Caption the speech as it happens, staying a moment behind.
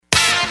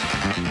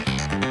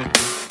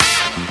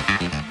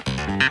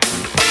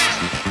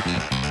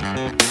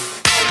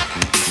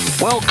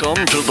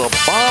Welcome to the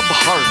Bob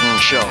Harden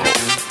Show,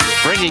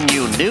 bringing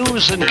you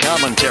news and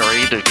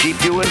commentary to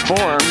keep you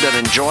informed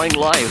and enjoying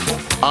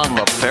life on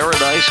the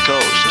Paradise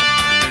Coast.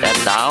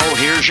 And now,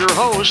 here's your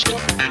host,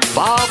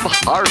 Bob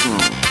Harden.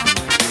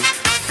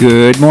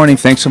 Good morning.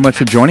 Thanks so much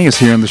for joining us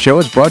here on the show.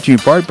 It's brought to you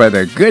in part by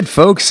the good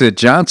folks at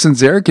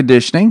Johnson's Air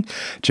Conditioning.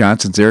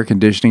 Johnson's Air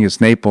Conditioning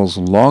is Naples'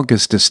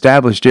 longest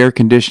established air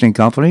conditioning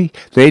company.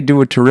 They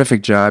do a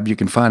terrific job. You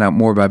can find out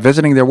more by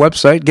visiting their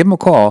website. Give them a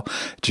call,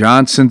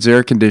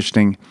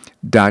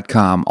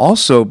 johnsonsairconditioning.com.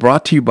 Also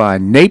brought to you by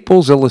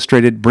Naples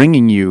Illustrated,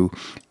 bringing you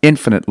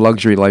infinite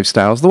luxury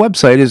lifestyles. The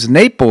website is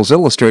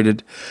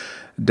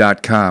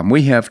naplesillustrated.com.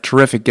 We have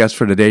terrific guests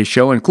for today's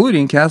show,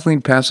 including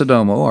Kathleen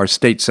Passidomo, our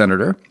state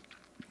senator.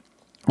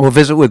 We'll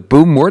visit with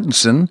Boo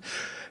Mortensen.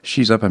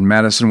 She's up in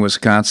Madison,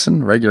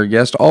 Wisconsin. Regular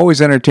guest,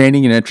 always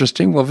entertaining and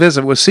interesting. We'll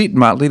visit with Seton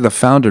Motley, the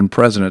founder and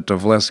president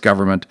of Less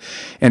Government.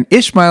 And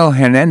Ishmael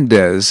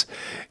Hernandez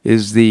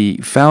is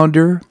the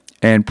founder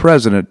and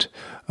president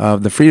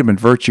of the Freedom and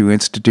Virtue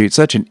Institute.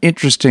 Such an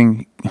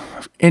interesting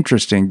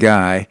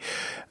guy.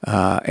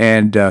 So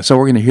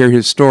we're going to hear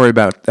his story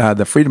about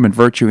the Freedom and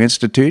Virtue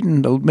Institute,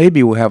 and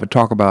maybe we'll have a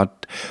talk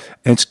about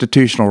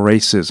institutional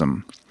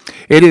racism.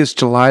 It is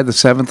July the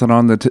 7th, and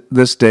on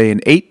this day in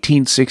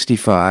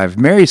 1865,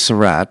 Mary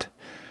Surratt.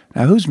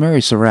 Now, who's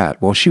Mary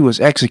Surratt? Well, she was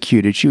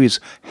executed. She was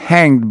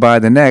hanged by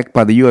the neck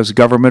by the U.S.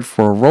 government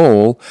for a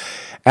role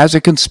as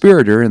a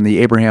conspirator in the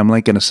Abraham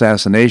Lincoln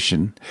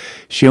assassination.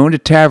 She owned a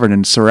tavern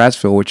in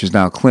Surrattsville, which is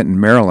now Clinton,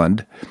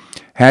 Maryland.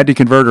 Had to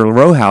convert her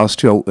row house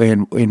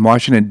in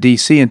Washington,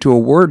 D.C. into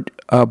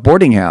a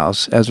boarding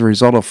house as a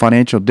result of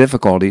financial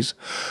difficulties.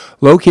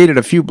 Located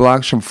a few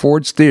blocks from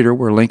Ford's Theater,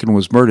 where Lincoln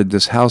was murdered,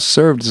 this house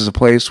served as a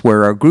place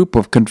where a group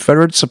of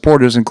Confederate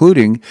supporters,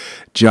 including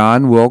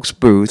John Wilkes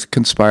Booth,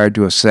 conspired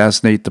to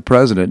assassinate the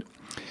president.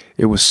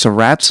 It was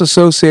Surratt's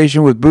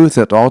association with Booth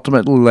that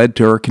ultimately led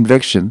to her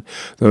conviction,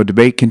 though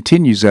debate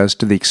continues as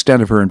to the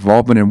extent of her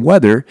involvement and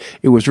whether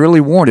it was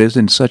really warranted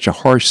in such a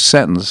harsh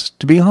sentence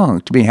to be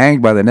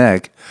hanged by the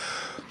neck.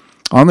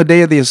 On the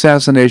day of the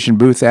assassination,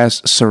 Booth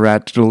asked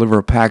Surratt to deliver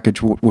a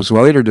package which was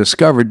later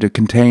discovered to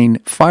contain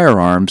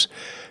firearms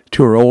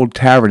to her old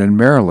tavern in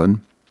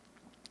Maryland.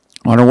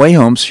 On her way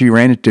home, she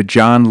ran into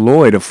John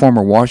Lloyd, a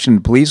former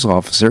Washington police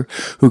officer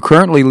who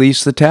currently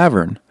leased the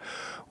tavern.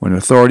 When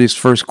authorities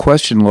first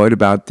questioned Lloyd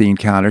about the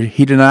encounter,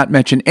 he did not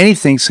mention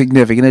anything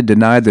significant and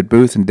denied that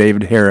Booth and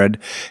David Harrod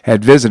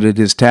had visited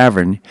his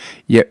tavern.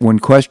 Yet when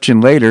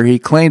questioned later, he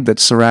claimed that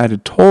Surratt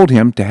had told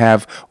him to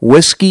have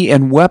whiskey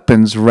and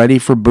weapons ready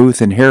for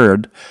Booth and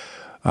Harrod,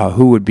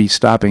 who would be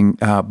stopping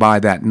by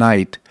that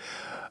night.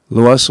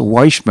 Louis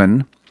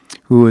Weishman,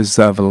 who was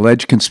of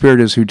alleged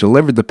conspirators who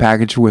delivered the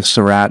package with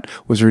Surratt,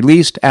 was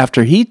released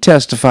after he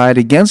testified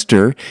against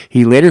her.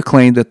 He later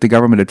claimed that the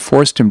government had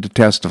forced him to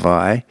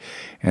testify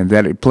and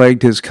that it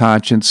plagued his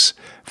conscience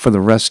for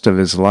the rest of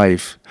his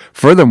life.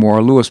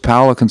 Furthermore, Lewis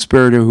Powell, a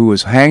conspirator who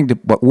was hanged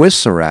with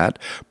Surratt,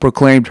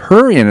 proclaimed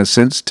her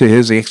innocence to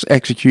his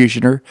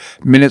executioner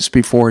minutes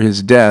before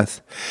his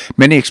death.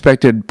 Many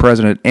expected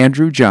President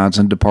Andrew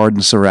Johnson to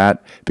pardon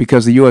Surratt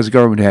because the U.S.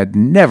 government had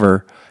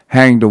never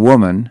hanged a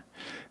woman.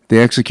 The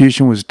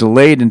execution was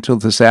delayed until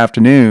this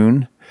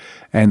afternoon,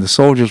 and the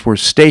soldiers were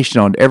stationed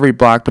on every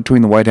block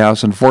between the White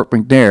House and Fort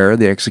McNair,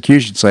 the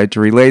execution site, to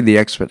relay the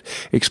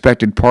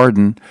expected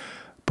pardon,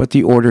 but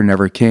the order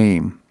never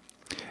came.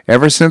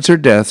 Ever since her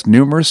death,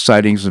 numerous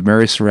sightings of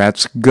Mary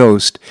Surratt's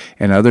ghost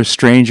and other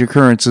strange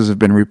occurrences have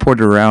been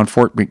reported around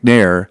Fort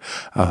McNair.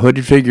 A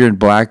hooded figure in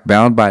black,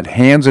 bound by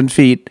hands and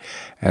feet,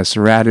 as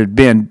Surratt had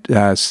been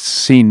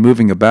seen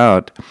moving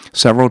about.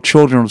 Several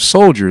children of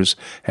soldiers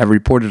have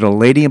reported a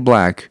lady in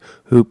black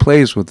who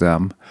plays with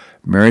them.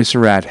 Mary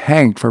Surratt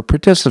hanged for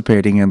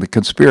participating in the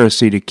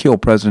conspiracy to kill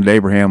President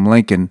Abraham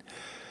Lincoln.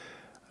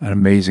 An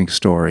amazing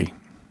story.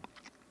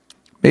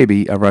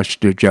 Maybe a rush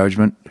to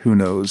judgment. Who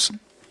knows?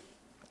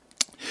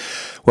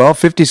 Well,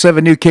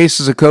 57 new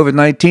cases of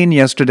COVID-19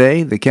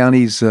 yesterday. The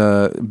county's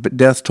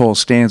death toll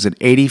stands at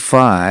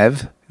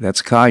 85.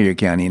 That's Collier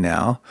County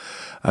now.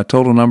 A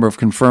total number of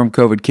confirmed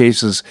COVID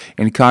cases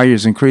in Collier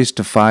has increased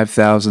to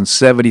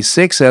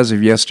 5,076 as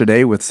of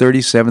yesterday, with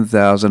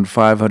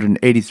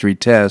 37,583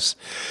 tests.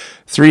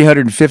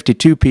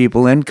 352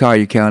 people in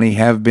Collier County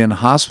have been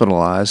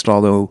hospitalized,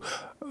 although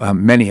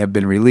many have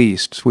been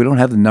released. So we don't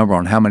have the number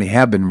on how many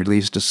have been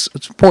released. It's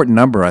an important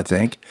number, I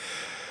think.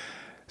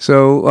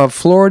 So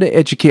Florida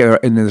Education,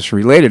 in this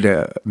related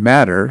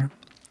matter,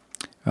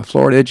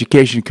 Florida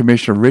Education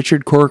Commissioner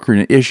Richard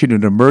Corcoran issued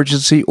an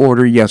emergency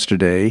order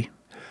yesterday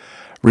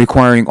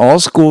requiring all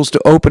schools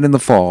to open in the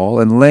fall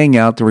and laying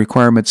out the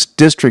requirements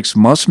districts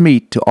must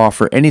meet to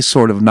offer any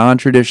sort of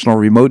non-traditional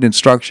remote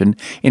instruction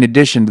in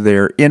addition to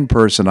their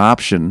in-person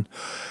option.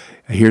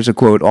 Here's a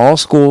quote: all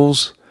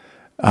schools,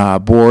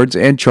 boards,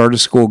 and charter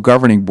school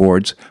governing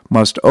boards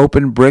must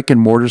open brick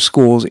and mortar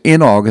schools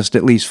in August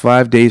at least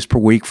 5 days per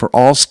week for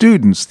all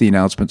students, the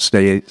announcement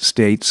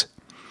states.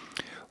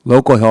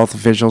 Local health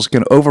officials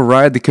can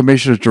override the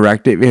commissioner's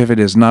directive if it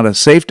is not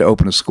safe to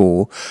open a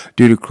school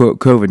due to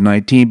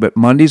COVID-19, but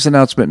Monday's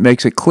announcement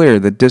makes it clear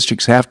that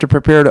districts have to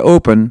prepare to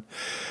open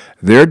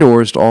their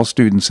doors to all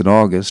students in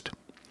August.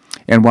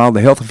 And while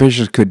the health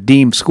officials could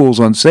deem schools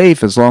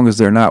unsafe as long as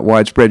they're not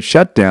widespread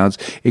shutdowns,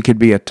 it could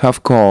be a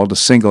tough call to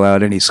single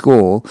out any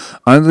school.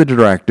 Under the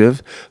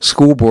directive,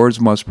 school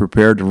boards must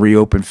prepare to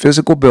reopen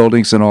physical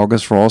buildings in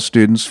August for all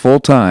students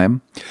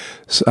full-time.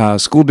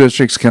 School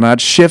districts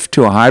cannot shift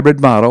to a hybrid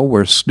model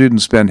where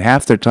students spend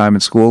half their time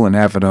in school and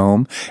half at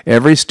home.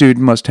 Every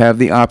student must have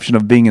the option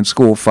of being in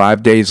school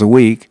 5 days a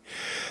week.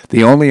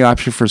 The only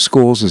option for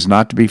schools is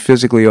not to be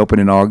physically open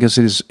in August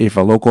is if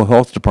a local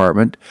health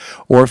department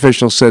or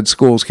official said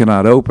schools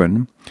cannot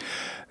open.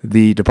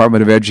 The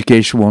Department of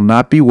Education will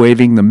not be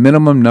waiving the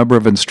minimum number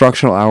of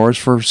instructional hours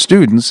for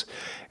students,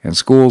 and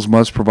schools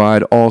must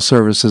provide all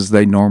services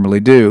they normally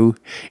do.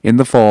 In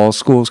the fall,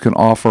 schools can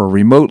offer a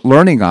remote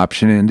learning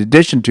option in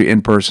addition to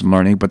in-person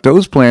learning, but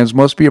those plans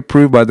must be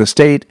approved by the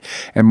state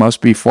and must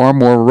be far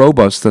more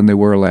robust than they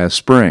were last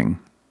spring.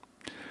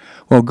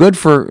 Well, good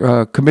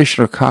for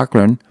Commissioner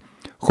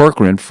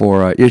Corcoran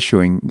for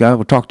issuing.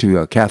 We'll talk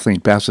to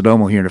Kathleen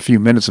Passidomo here in a few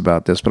minutes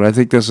about this, but I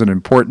think this is an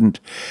important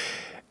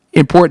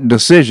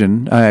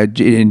decision.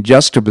 In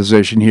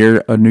juxtaposition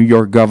here, New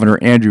York Governor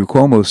Andrew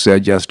Cuomo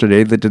said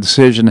yesterday that the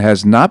decision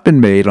has not been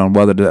made on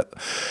whether the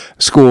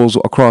schools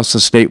across the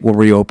state will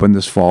reopen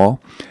this fall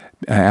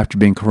after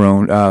being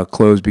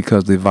closed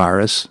because of the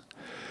virus.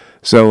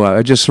 So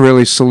I just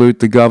really salute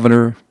the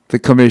governor, the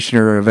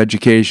Commissioner of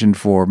Education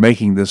for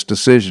making this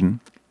decision.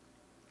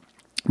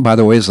 By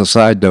the way, as a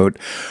side note,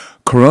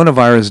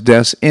 coronavirus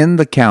deaths in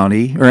the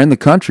county, or in the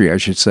country, I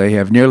should say,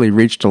 have nearly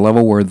reached a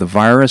level where the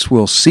virus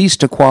will cease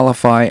to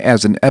qualify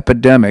as an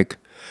epidemic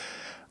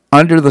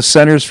under the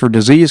Centers for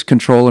Disease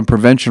Control and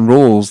Prevention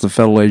rules, the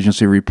federal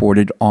agency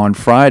reported on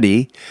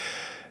Friday.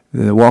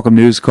 The welcome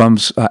news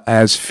comes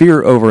as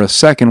fear over a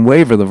second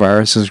wave of the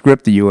virus has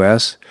gripped the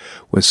U.S.,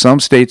 with some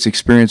states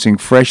experiencing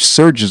fresh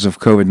surges of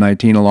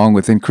COVID-19 along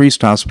with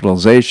increased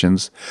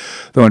hospitalizations.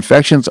 Though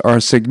infections are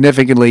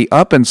significantly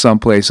up in some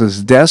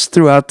places, deaths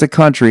throughout the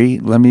country,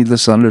 let me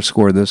just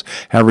underscore this,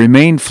 have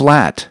remained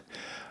flat,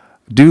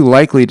 due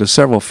likely to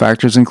several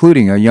factors,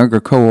 including a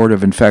younger cohort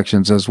of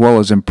infections as well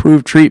as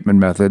improved treatment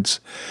methods.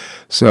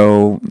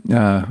 So,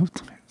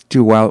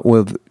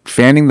 with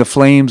fanning the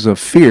flames of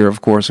fear, of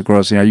course,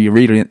 across, you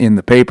read in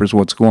the papers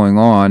what's going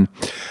on,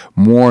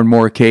 more and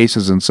more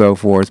cases and so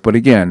forth. But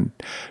again,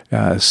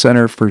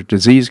 Center for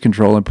Disease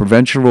Control and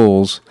Prevention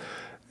rules,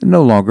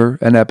 no longer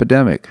an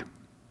epidemic.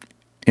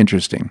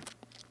 Interesting.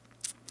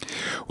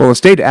 Well, a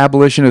state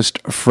abolitionist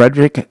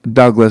Frederick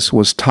Douglass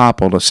was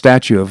toppled. A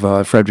statue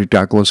of Frederick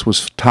Douglass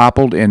was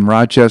toppled in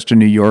Rochester,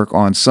 New York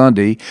on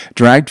Sunday,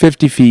 dragged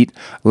 50 feet,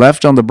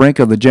 left on the brink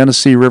of the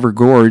Genesee River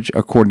Gorge,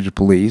 according to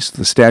police.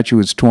 The statue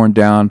was torn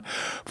down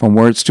from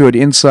where it stood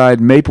inside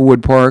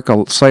Maplewood Park,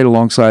 a site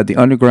alongside the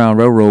Underground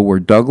Railroad where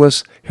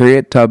Douglass,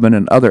 Harriet Tubman,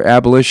 and other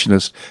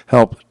abolitionists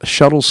helped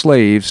shuttle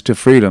slaves to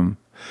freedom.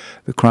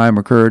 The crime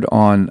occurred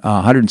on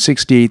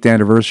 168th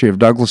anniversary of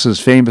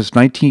Douglass's famous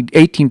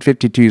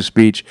 1852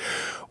 speech,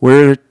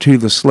 "Where to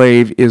the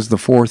slave is the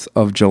 4th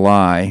of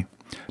July."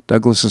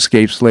 Douglass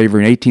escaped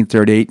slavery in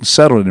 1838 and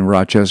settled in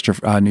Rochester,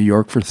 New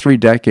York for 3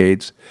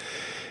 decades.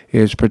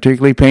 It is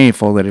particularly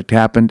painful that it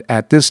happened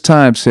at this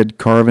time, said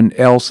Carvin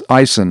L.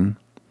 Eisen,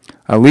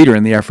 a leader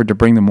in the effort to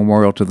bring the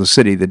memorial to the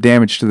city. The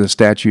damage to the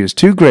statue is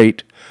too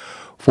great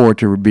for it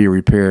to be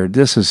repaired.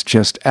 This is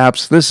just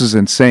this is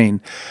insane.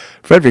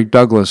 Frederick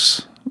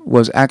Douglass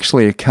was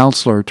actually a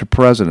counselor to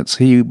presidents.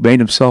 He made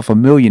himself a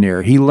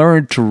millionaire. He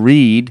learned to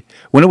read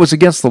when it was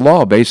against the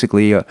law,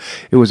 basically. It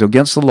was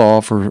against the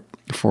law for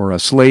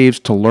slaves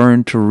to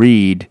learn to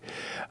read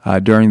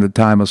during the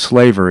time of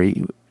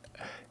slavery.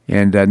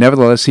 And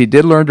nevertheless, he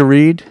did learn to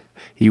read.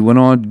 He went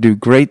on to do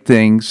great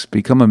things,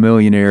 become a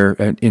millionaire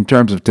in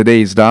terms of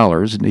today's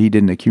dollars. He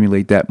didn't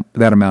accumulate that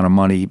amount of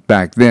money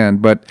back then,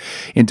 but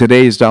in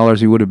today's dollars,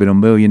 he would have been a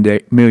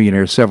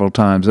millionaire several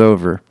times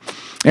over.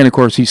 And, of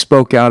course, he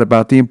spoke out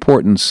about the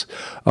importance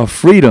of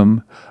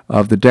freedom,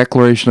 of the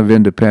Declaration of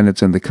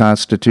Independence and the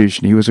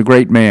Constitution. He was a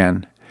great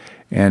man.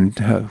 And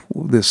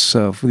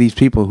these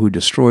people who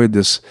destroyed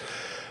this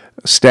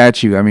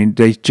statue, I mean,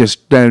 they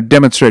just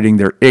demonstrating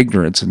their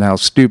ignorance and how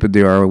stupid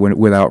they are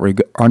without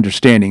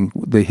understanding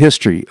the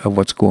history of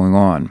what's going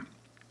on.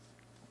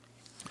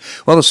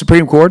 Well, the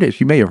Supreme Court,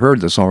 as you may have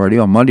heard this already,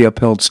 on Monday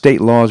upheld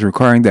state laws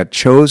requiring that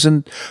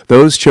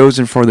those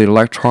chosen for the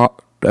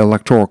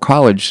Electoral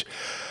College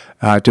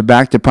to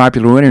back the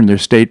popular winner in their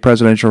state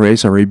presidential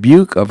race, a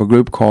rebuke of a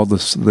group called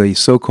the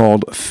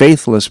so-called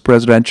faithless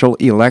presidential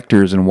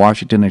electors in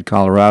Washington and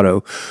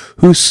Colorado,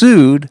 who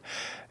sued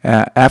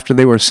after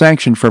they were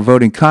sanctioned for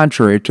voting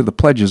contrary to the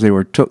pledges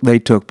they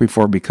took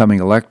before becoming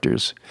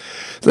electors.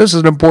 This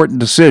is an important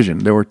decision.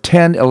 There were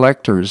 10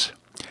 electors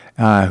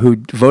who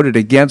voted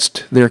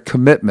against their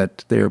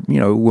commitment.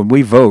 When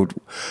we vote,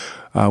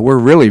 we're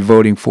really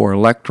voting for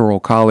Electoral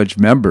College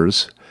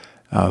members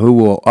who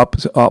will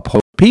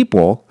uphold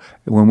people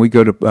when we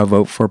go to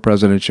vote for a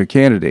presidential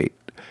candidate.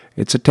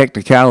 It's a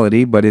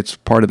technicality, but it's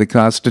part of the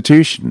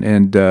Constitution.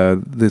 And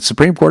the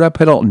Supreme Court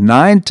upheld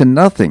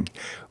 9-0. It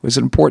was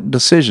an important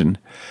decision.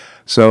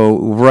 So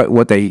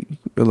what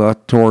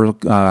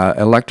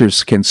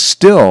electors can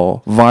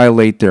still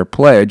violate their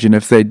pledge, and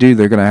if they do,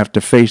 they're going to have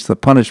to face the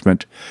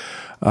punishment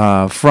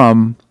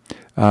from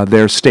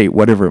their state,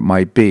 whatever it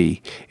might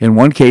be. In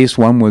one case,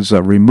 one was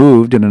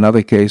removed. In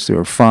another case, they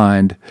were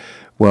fined.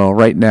 Well,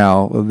 right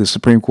now, the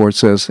Supreme Court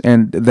says,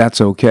 and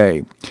that's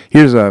okay.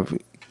 Here's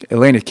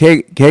Elena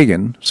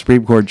Kagan,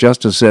 Supreme Court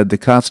Justice, said the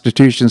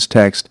Constitution's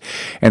text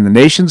and the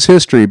nation's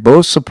history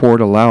both support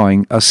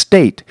allowing a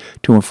state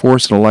to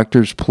enforce an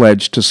elector's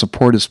pledge to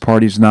support his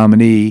party's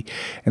nominee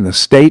and the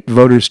state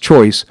voter's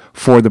choice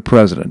for the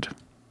president.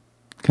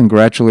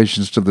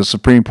 Congratulations to the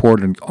Supreme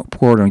Court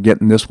on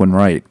getting this one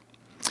right.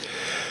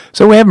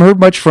 So we haven't heard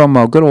much from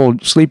good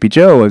old Sleepy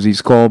Joe, as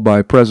he's called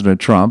by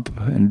President Trump,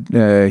 and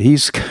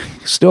he's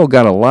still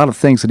got a lot of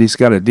things that he's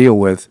got to deal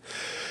with.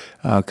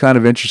 Kind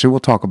of interesting. We'll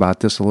talk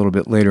about this a little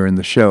bit later in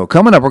the show.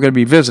 Coming up, we're going to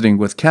be visiting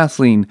with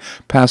Kathleen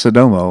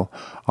Passidomo,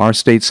 our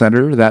state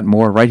senator. That and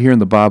more right here in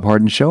the Bob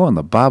Harden Show on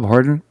the Bob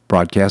Harden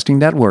Broadcasting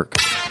Network.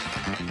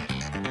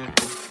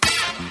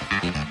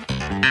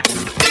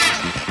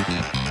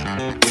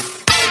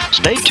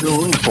 Stay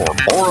tuned for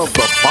more of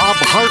the Bob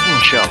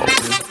Harden Show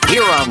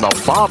here on the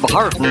Bob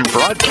Harden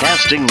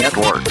Broadcasting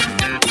Network.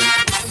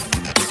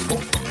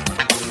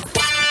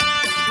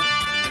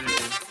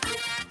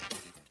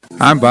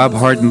 I'm Bob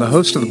Harden, the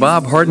host of The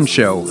Bob Harden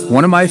Show.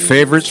 One of my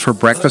favorites for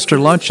breakfast or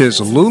lunch is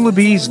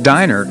Lulabee's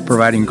Diner,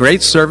 providing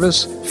great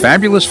service,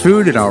 fabulous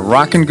food, and a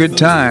rockin' good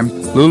time.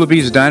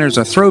 Lulabee's Diner is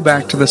a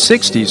throwback to the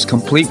 60s,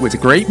 complete with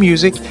great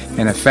music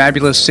and a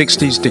fabulous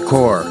 60s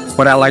decor.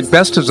 What I like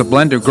best is a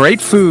blend of great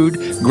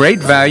food, great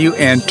value,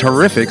 and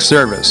terrific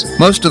service.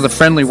 Most of the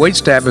friendly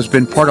waitstaff has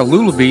been part of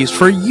Lulabee's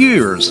for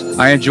years.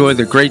 I enjoy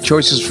the great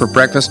choices for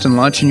breakfast and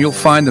lunch, and you'll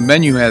find the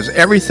menu has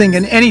everything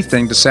and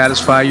anything to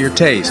satisfy your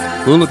taste.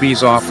 Lulabee's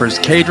offers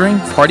catering,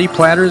 party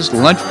platters,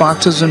 lunch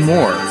boxes, and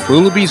more.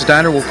 Lulabee's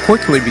Diner will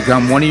quickly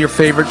become one of your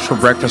favorites for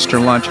breakfast or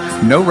lunch.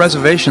 No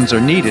reservations are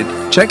needed.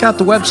 Check out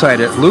the website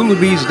at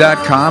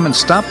lulabees.com and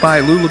stop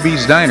by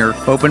Lulabee's Diner,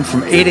 open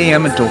from 8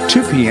 a.m. until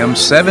 2 p.m.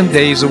 7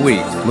 days a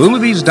week.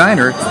 Lulabee's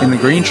Diner in the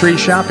Green Tree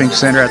Shopping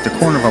Center at the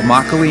corner of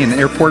Immokalee and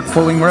Airport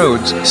Pulling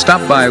Roads.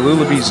 Stop by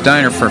Lulabee's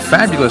Diner for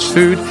fabulous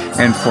food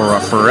and for a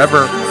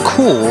forever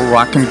cool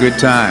rockin' good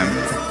time.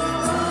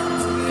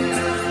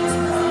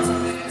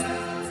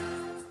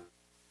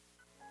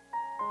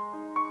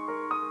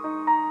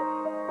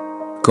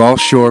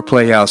 Gulf Shore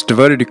Playhouse,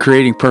 devoted to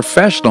creating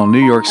professional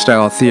New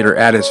York-style theater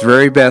at its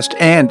very best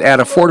and at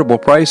affordable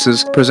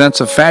prices,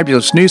 presents a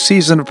fabulous new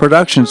season of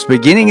productions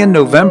beginning in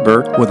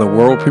November with a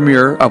world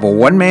premiere of a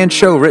one-man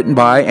show written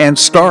by and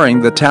starring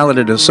the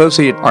talented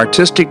Associate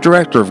Artistic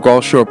Director of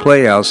Gulf Shore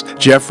Playhouse,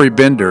 Jeffrey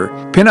Bender.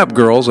 Pinup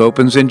Girls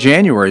opens in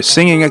January,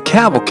 singing a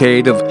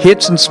cavalcade of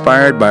hits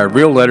inspired by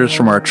real letters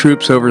from our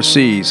troops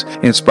overseas.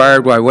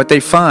 Inspired by what they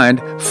find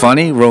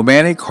funny,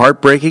 romantic,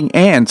 heartbreaking,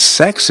 and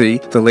sexy,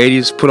 the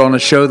ladies put on a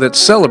show that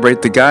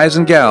celebrate the guys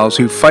and gals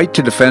who fight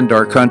to defend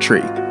our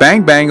country.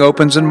 Bang Bang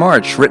opens in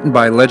March, written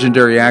by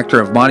legendary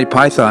actor of Monty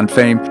Python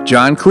fame,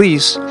 John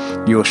Cleese.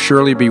 You'll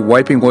surely be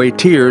wiping away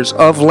tears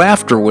of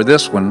laughter with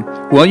this one.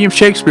 William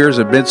Shakespeare's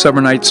A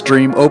Midsummer Night's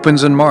Dream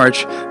opens in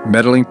March.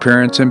 Meddling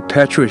parents,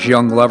 impetuous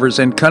young lovers,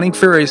 and cunning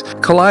fairies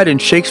collide in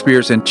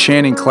Shakespeare's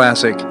enchanting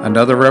classic.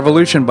 Another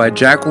Revolution by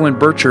Jacqueline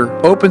Bircher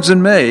opens in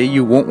May.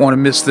 You won't want to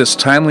miss this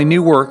timely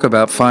new work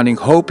about finding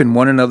hope in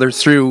one another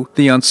through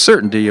the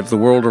uncertainty of the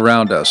world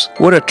around us.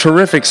 What a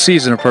terrific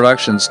season of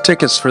productions.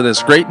 Tickets for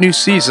this great new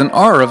season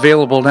are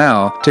available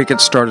now.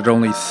 Tickets start at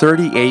only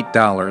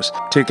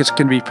 $38. Tickets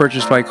can be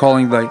purchased by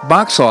calling the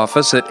box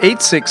office at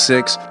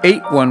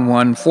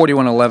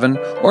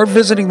 866-811-4111 or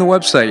visiting the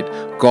website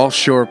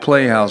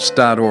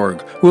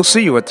gulfshoreplayhouse.org. We'll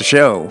see you at the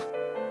show.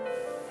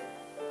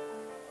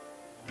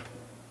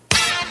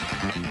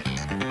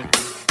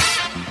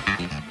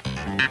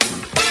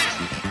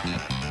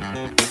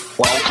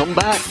 Welcome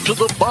back to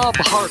the Bob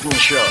Harden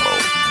Show.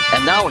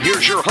 And now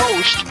here's your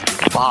host,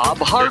 Bob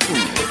Harden.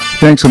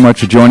 Thanks so much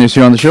for joining us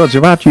here on the show. It's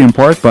brought to you in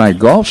part by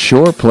Gulf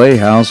Shore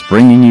Playhouse,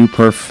 bringing you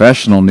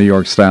professional New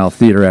York-style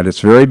theater at its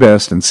very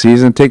best, and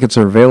season tickets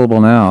are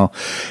available now.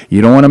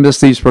 You don't want to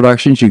miss these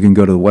productions. You can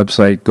go to the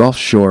website,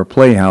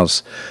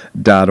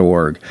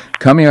 gulfshoreplayhouse.org.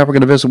 Coming up, we're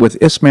going to visit with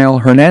Ismael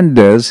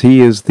Hernandez. He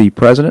is the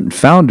president and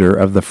founder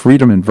of the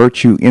Freedom and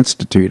Virtue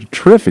Institute. A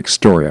terrific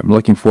story. I'm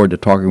looking forward to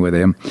talking with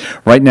him.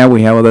 Right now,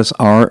 we have with us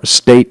our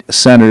state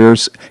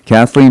senators,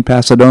 Kathleen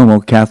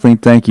Passidomo. Kathleen,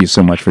 thank you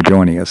so much for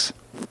joining us.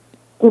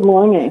 Good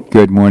morning.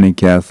 Good morning,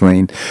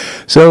 Kathleen.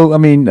 So,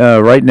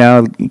 right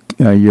now,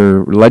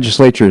 your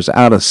legislature is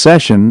out of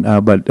session,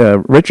 but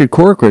Richard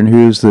Corcoran,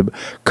 who's the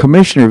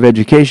Commissioner of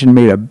Education,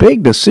 made a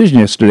big decision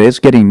yesterday. It's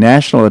getting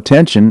national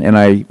attention, and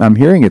I'm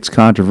hearing it's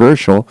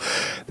controversial,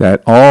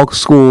 that all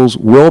schools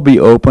will be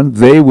open.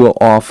 They will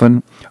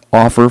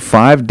offer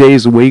 5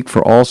 days a week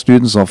for all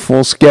students on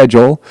full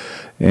schedule,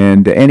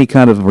 and any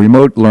kind of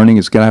remote learning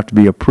is going to have to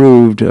be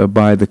approved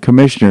by the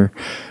commissioner.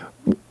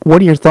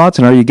 What are your thoughts,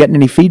 and are you getting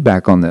any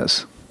feedback on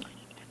this?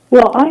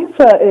 Well,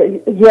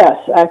 yes,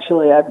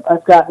 actually,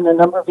 I've gotten a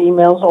number of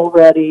emails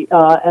already,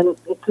 and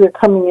they're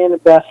coming in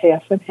about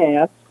half and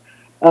half.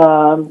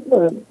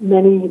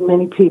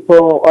 Many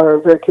people are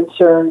very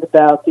concerned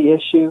about the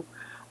issue.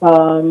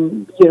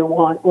 Want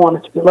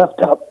it to be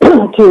left up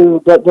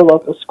to the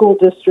local school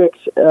districts.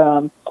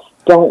 Don't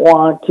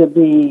want to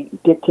be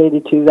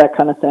dictated to, that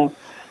kind of thing.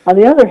 On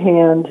the other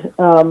hand,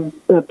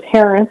 the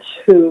parents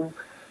who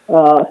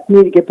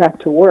need to get back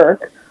to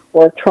work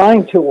or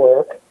trying to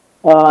work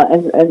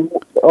and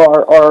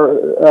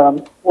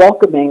are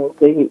welcoming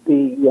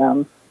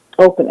the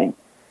opening.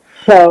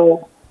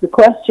 So the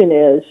question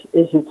is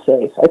it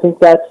safe? I think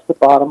that's the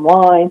bottom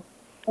line.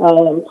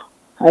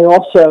 I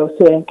also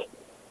think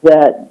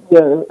that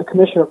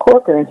Commissioner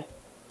Corcoran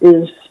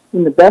is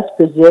in the best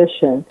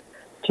position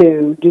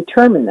to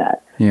determine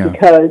that,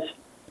 because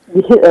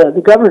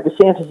the Governor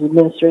DeSantis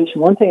administration,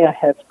 one thing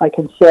I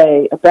can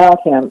say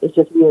about him is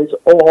that he is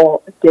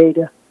all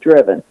data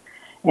driven,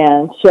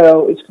 and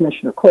so is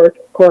Commissioner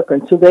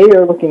Corcoran. So they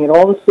are looking at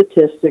all the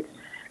statistics,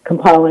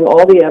 compiling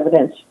all the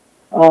evidence,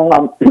 all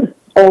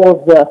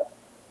of the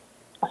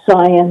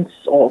science,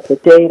 all of the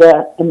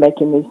data, and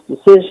making these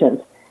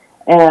decisions.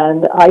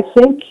 And I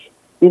think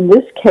in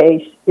this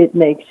case it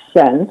makes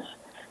sense.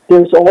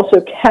 There's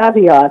also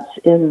caveats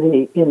in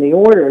the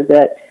order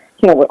that,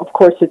 of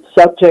course, it's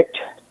subject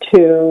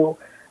to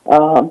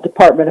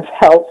Department of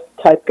Health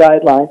type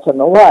guidelines and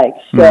the like.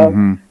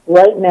 So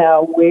right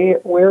now,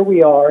 where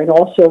we are, and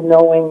also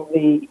knowing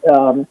the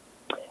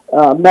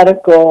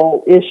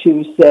medical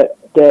issues that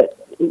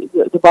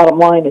the bottom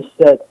line is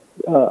that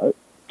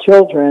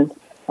children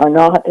are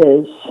not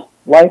as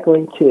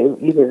likely to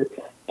either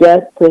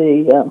get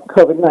the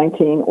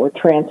COVID-19 or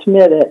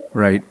transmit it.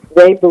 Right.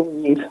 They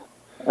believe,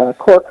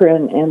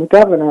 Corcoran and the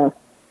governor,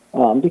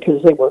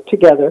 because they work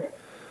together,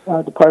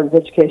 Department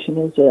of Education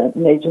is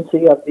an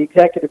agency of the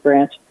executive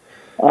branch,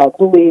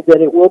 believe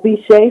that it will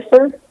be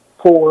safer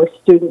for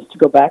students to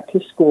go back to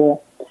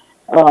school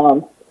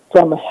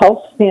from a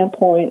health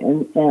standpoint,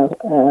 and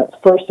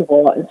first of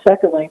all, and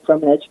secondly,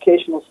 from an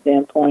educational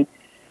standpoint,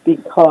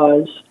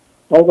 because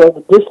although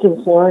the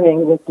distance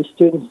learning that the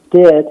students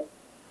did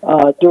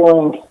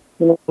during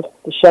the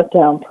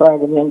shutdown prior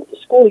to the end of the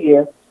school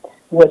year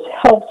was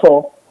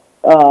helpful,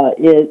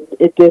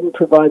 it didn't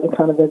provide the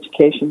kind of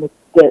education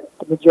that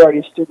the majority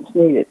of students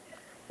needed.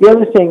 The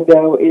other thing,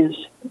 though, is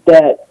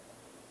that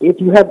if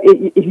you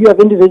have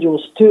individual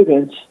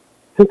students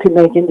who can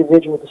make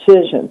individual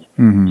decisions,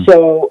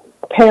 so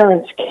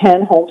parents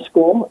can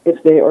homeschool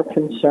if they are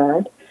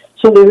concerned.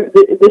 So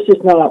this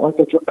is not like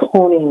a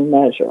draconian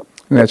measure,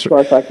 as far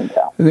as I can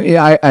tell.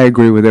 Yeah, I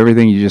agree with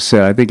everything you just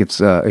said. I think it's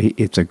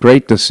a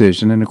great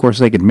decision, and of course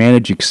they can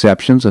manage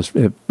exceptions. As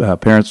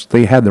parents,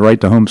 they had the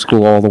right to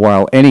homeschool all the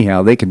while.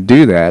 Anyhow, they can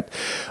do that.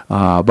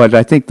 But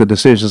I think the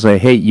decision to say,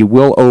 "Hey, you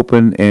will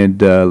open,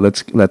 and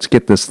let's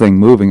get this thing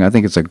moving." I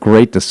think it's a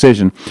great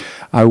decision.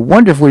 I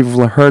wonder if we've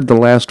heard the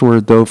last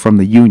word though from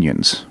the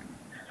unions.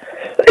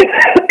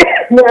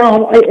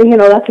 Well,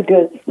 that's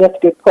a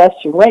good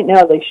question. Right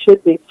now, they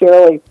should be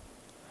fairly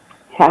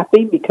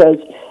happy because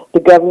the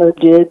governor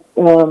did,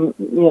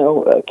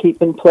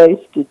 keep in place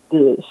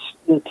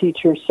the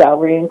teachers'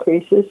 salary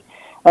increases.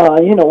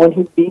 When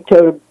he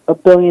vetoed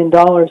 $1 billion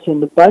in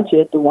the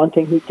budget, the one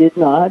thing he did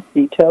not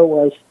veto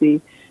was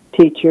the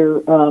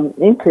teacher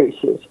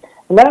increases,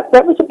 and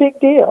that was a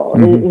big deal.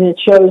 And it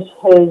shows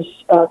his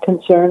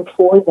concern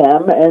for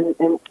them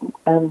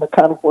and the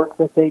kind of work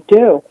that they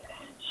do.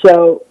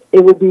 So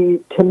it would be,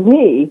 to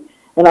me,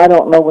 and I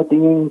don't know what the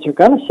unions are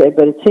going to say,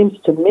 but it seems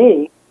to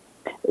me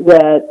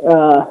that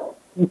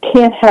you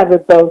can't have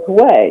it both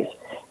ways.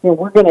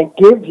 We're going to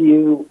give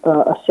you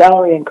a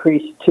salary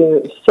increase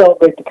to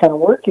celebrate the kind of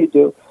work you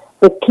do,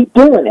 but keep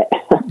doing it.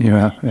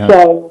 Yeah.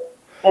 So,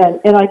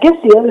 and I guess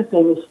the other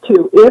thing is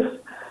too, if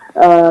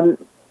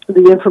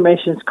the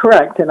information is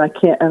correct, and I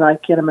can't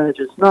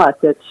imagine it's not,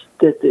 that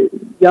the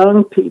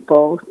young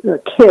people,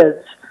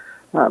 kids,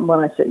 when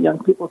I say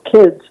young people,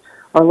 kids,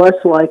 are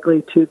less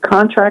likely to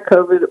contract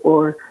COVID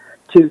or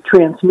to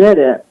transmit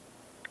it,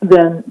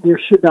 then there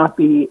should not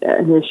be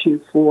an issue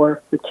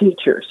for the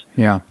teachers.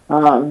 Yeah.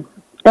 And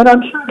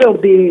I'm sure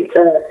there'll be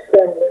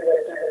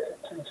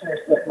teachers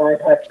that might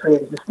have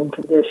pre-existing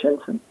conditions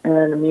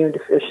and immune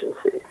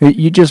deficiency.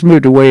 You just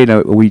moved away.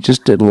 We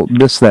just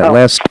missed that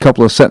last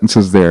couple of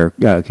sentences there,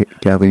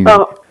 Kathleen.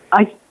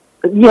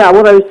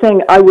 What I was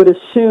saying, I would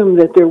assume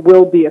that there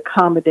will be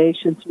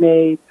accommodations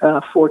made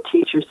for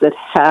teachers that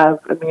have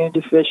immune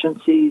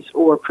deficiencies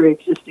or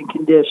pre-existing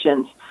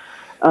conditions.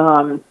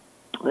 And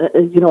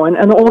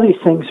all these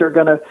things are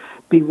going to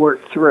be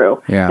worked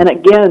through. Yeah. And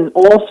again,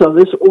 also,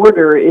 this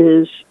order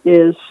it's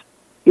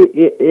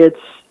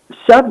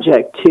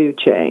subject to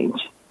change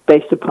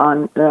based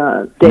upon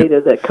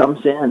data that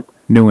comes in.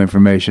 New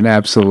information,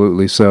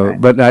 absolutely. So,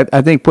 right. But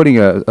I think putting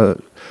a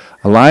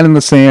a line in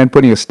the sand,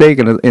 putting a stake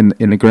in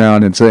the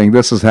ground and saying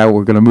this is how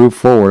we're going to move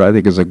forward, I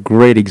think is a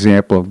great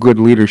example of good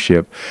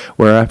leadership,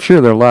 where I'm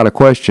sure there are a lot of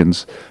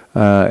questions.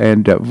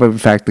 In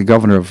fact, the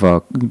Governor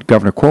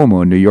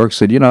Cuomo in New York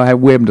said,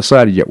 we haven't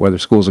decided yet whether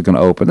schools are going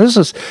to open.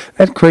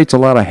 That creates a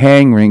lot of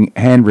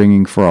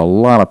hand-wringing for a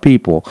lot of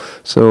people.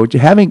 So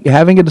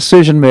having a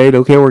decision made,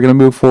 okay, we're going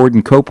to move forward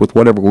and cope with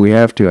whatever we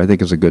have to, I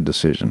think is a good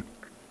decision.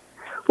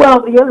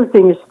 Well, the other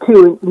thing is,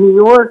 too, New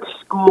York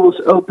schools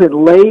open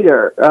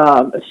later,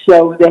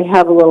 so they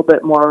have a little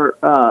bit more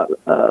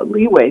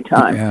leeway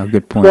time. Yeah,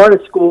 good point.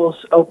 Florida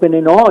schools open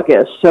in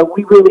August, so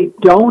we really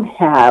don't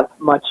have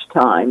much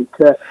time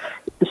to.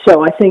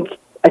 So I think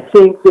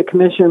the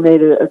commissioner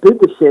made a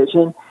good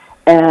decision,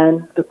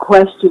 and the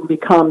question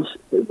becomes,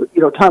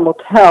 time will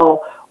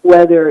tell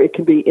whether it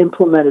can be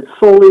implemented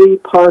fully,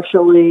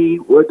 partially,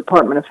 or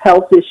Department of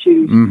Health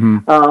issues,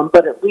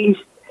 but at least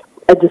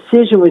a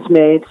decision was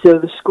made so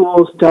the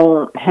schools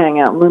don't hang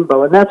out in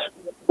limbo. And that's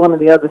one of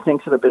the other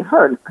things that have been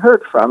heard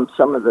from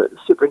some of the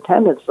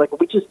superintendents. Like,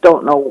 we just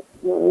don't know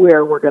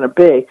where we're going to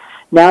be.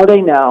 Now they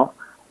know,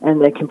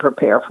 and they can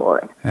prepare for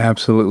it.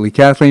 Absolutely.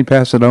 Kathleen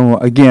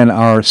Pasadomo, again,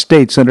 our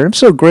state senator. I'm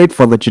so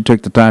grateful that you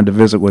took the time to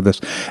visit with us.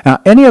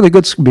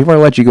 Before I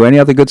let you go, any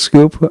other good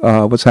scoop?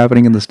 What's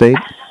happening in the state?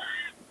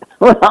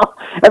 Well,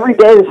 every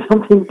day is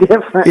something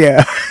different.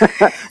 Yeah.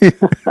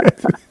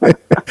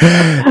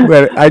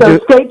 But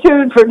stay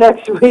tuned for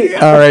next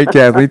week. All right,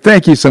 Kathleen.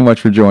 Thank you so much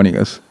for joining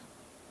us.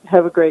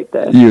 Have a great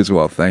day. You as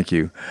well. Thank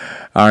you.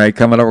 All right,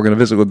 coming up, we're going to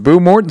visit with Boo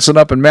Mortensen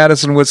up in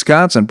Madison,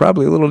 Wisconsin.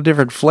 Probably a little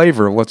different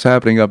flavor of what's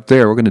happening up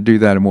there. We're going to do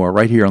that and more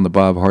right here on The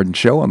Bob Harden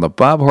Show on the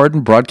Bob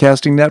Harden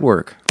Broadcasting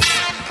Network.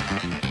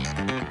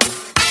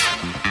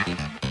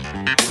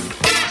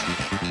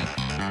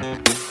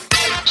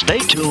 Stay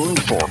tuned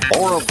for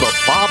more of The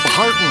Bob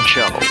Harden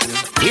Show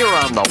here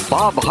on the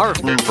Bob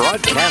Harden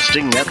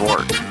Broadcasting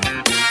Network.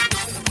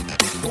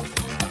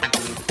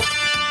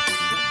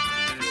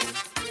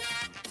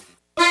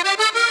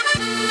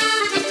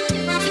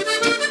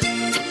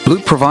 Blue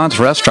Provence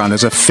Restaurant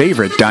is a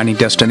favorite dining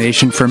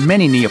destination for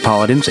many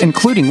Neapolitans,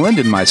 including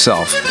Linda and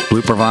myself.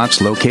 Blue Provence,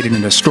 located in a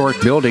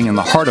historic building in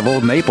the heart of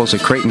Old Naples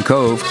at Creighton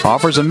Cove,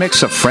 offers a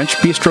mix of French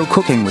bistro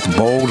cooking with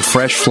bold,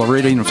 fresh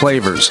Floridian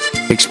flavors.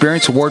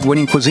 Experience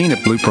award-winning cuisine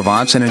at Blue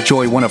Provence and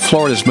enjoy one of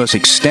Florida's most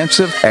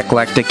extensive,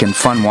 eclectic, and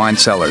fun wine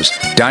cellars.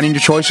 Dining your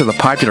choice of the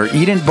popular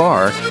Eat-In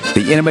Bar,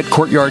 the intimate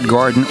Courtyard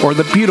Garden, or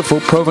the beautiful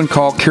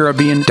Provencal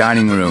Caribbean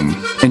Dining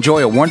Room.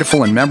 Enjoy a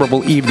wonderful and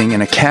memorable evening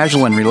in a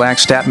casual and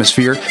relaxed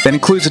atmosphere that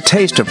includes a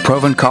taste of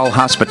Provencal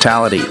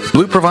hospitality.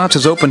 Blue Provence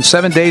is open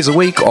 7 days a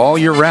week, all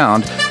year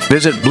round.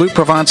 Visit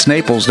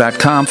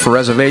BlueProvenceNaples.com for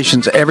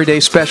reservations,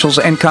 everyday specials,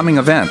 and coming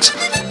events.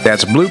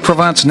 That's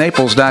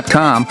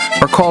BlueProvenceNaples.com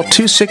or call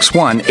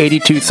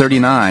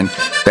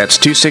 261-8239. That's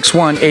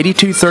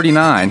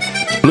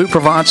 261-8239. Blue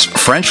Provence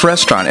French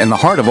Restaurant in the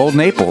heart of Old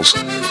Naples.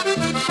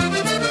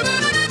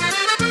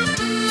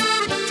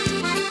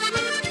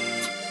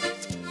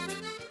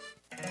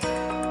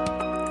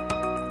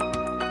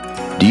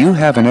 Do you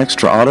have an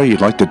extra auto you'd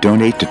like to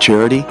donate to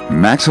charity?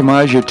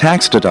 Maximize your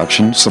tax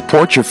deduction,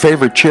 support your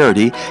favorite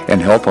charity,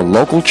 and help a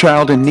local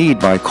child in need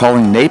by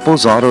calling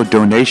Naples Auto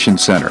Donation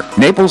Center.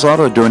 Naples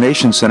Auto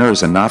Donation Center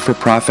is a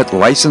not-for-profit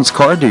licensed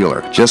car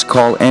dealer. Just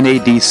call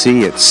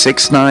NADC at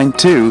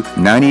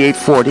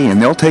 692-9840 and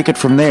they'll take it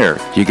from there.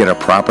 You get a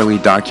properly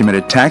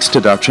documented tax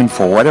deduction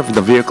for whatever the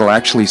vehicle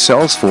actually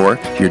sells for.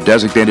 Your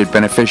designated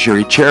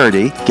beneficiary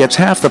charity gets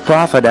half the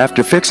profit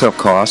after fix-up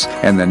costs,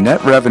 and the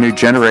net revenue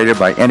generated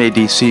by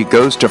NADC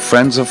goes to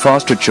Friends of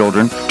Foster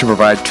Children to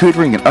provide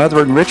tutoring and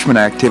other enrichment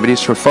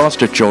activities for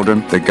foster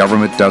children the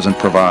government doesn't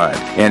provide.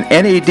 And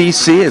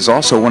NADC is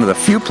also one of the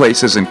few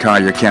places in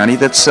Collier County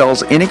that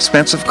sells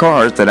inexpensive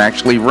cars that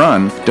actually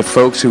run to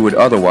folks who would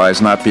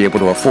otherwise not be able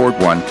to afford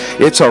one.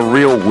 It's a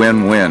real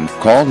win-win.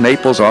 Call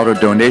Naples Auto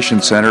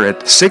Donation Center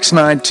at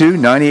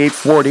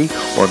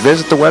 692-9840 or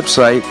visit the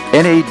website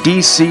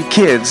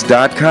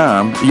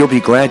nadckids.com. You'll be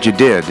glad you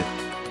did.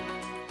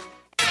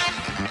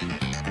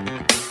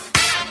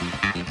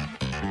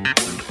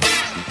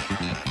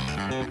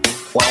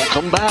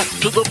 Welcome back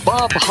to the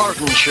Bob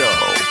Harden Show.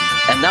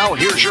 And now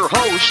here's your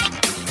host,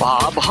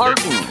 Bob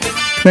Harden.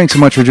 Thanks so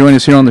much for joining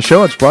us here on the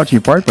show. It's brought to you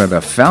in part by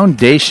the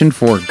Foundation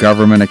for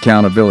Government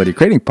Accountability,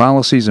 creating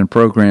policies and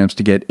programs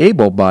to get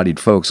able-bodied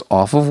folks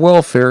off of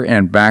welfare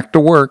and back to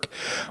work.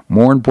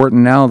 More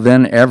important now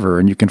than ever,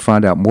 and you can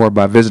find out more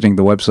by visiting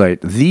the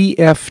website,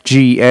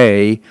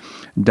 thefga.org.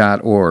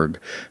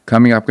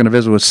 Coming up, going to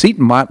visit with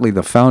Seton Motley,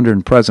 the founder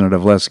and president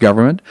of Less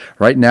Government.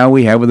 Right now,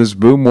 we have with us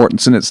Boo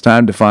Mortensen. It's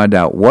time to find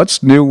out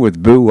what's new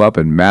with Boo up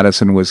in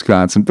Madison,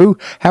 Wisconsin. Boo,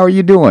 how are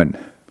you doing?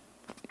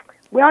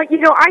 Well, I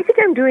think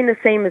I'm doing the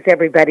same as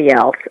everybody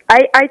else.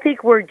 I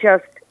think we're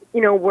just,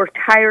 we're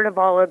tired of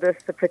all of this,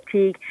 the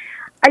fatigue.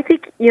 I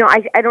think,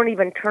 I don't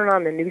even turn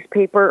on the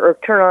newspaper or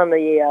turn on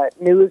the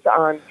news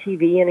on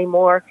TV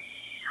anymore.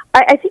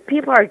 I think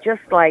people are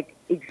just,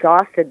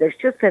 exhausted. There's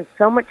just been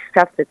so much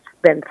stuff that's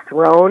been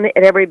thrown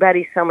at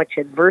everybody, so much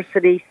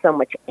adversity, so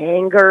much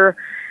anger.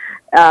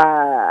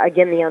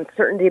 again, the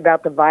uncertainty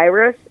about the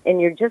virus, and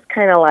you're just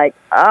kind of like,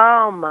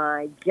 oh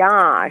my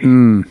gosh.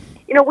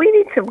 We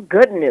need some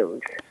good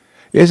news.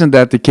 Isn't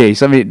that the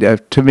case? I mean,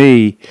 to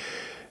me,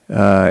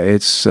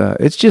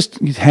 it's just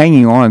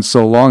hanging on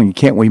so long.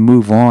 Can't we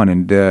move on?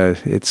 And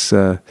it's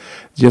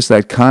just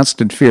that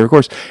constant fear, of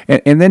course.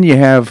 And then you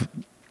have,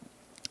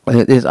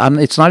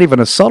 it's not even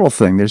a subtle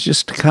thing. There's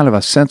just kind of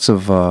a sense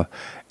of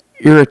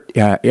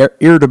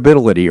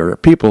irritability, or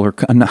people are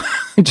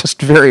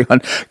just very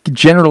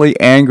generally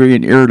angry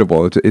and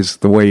irritable is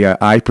the way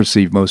I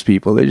perceive most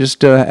people. They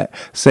just have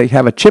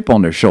a chip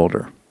on their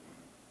shoulder.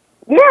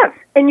 Yes,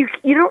 and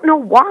you don't know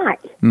why.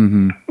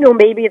 Mm-hmm.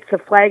 Maybe it's the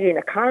flagging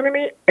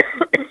economy.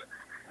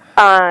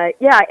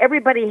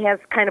 Everybody has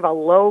kind of a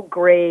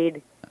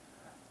low-grade,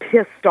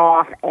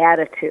 pissed-off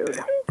attitude.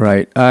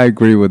 Right, I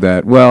agree with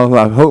that.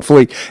 Well,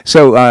 hopefully.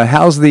 So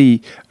how's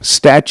the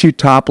statue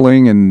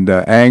toppling and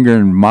anger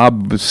and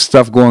mob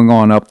stuff going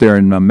on up there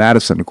in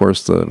Madison, of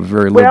course, the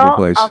very liberal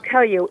place? Well, I'll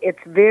tell you, it's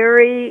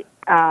very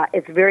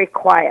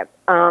quiet,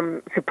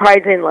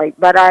 surprisingly.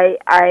 But I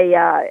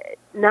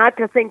not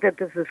to think that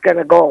this is going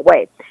to go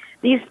away.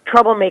 These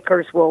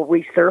troublemakers will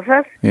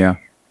resurface. Yeah.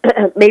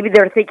 Maybe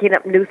they're thinking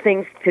up new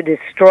things to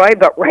destroy,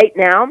 but right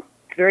now,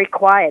 it's very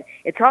quiet.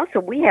 It's also,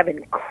 we have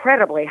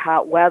incredibly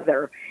hot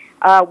weather.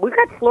 We've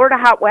got Florida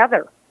hot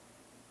weather.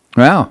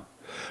 Wow.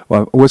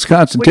 Well,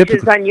 Wisconsin which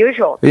is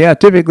unusual. Yeah,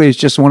 typically it's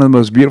just one of the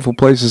most beautiful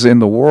places in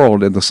the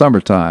world in the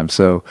summertime.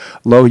 So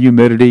low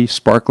humidity,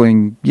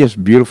 sparkling,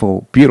 just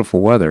beautiful,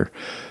 beautiful weather.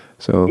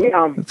 So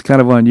it's kind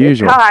of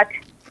unusual. It's hot.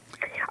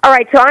 All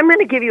right, so I'm going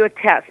to give you a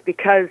test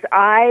because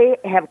I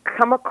have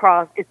come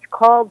across, it's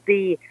called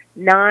the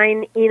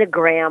 9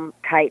 Enneagram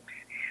types.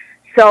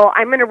 So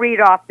I'm going to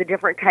read off the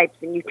different types,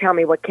 and you tell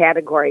me what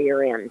category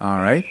you're in. All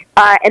right.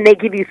 And they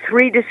give you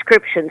 3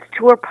 descriptions.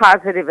 2 are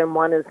positive and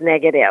 1 is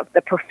negative.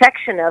 The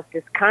perfectionist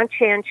is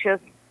conscientious,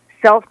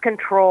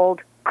 self-controlled,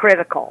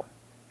 critical.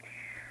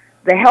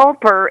 The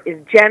helper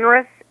is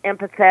generous,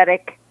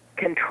 empathetic,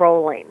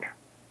 controlling.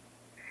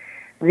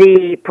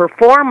 The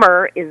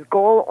performer is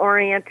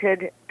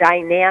goal-oriented,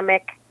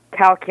 dynamic,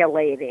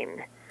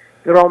 calculating.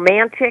 The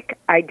romantic,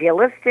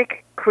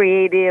 idealistic,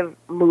 creative,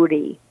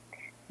 moody.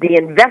 The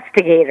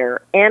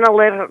investigator,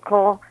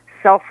 analytical,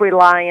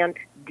 self-reliant,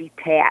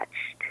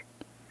 detached.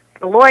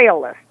 The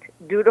loyalist,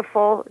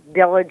 dutiful,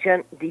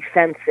 diligent,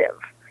 defensive.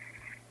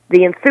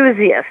 The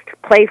enthusiast,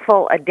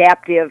 playful,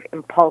 adaptive,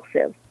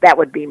 impulsive. That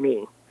would be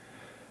me.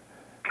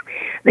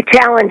 The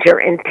challenger,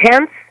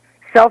 intense,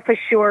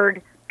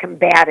 self-assured,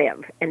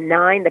 combative. And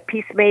 9, the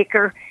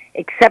peacemaker,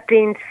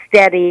 accepting,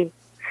 steady.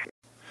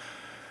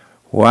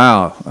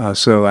 Wow.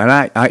 So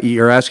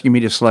you're asking me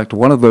to select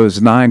one of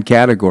those 9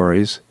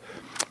 categories.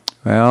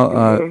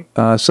 Well,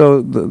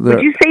 so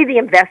would you say the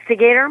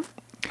investigator?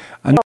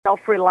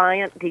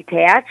 Self-reliant,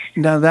 detached?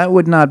 No, that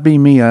would not be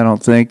me, I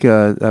don't think.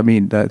 I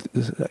mean,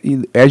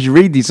 as you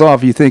read these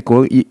off, you think,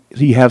 well,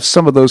 you have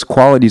some of those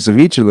qualities of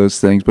each of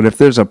those things, but if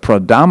there's a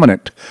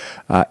predominant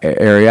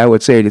area, I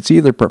would say it's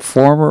either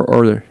performer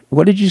or,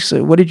 what did you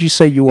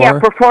say you are? Yeah,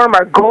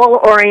 performer,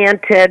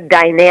 goal-oriented,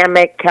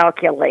 dynamic,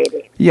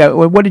 calculating. Yeah,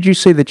 what did you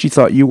say that you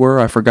thought you were?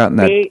 I've forgotten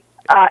that.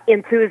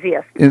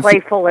 Enthusiast,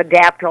 playful,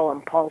 adaptable,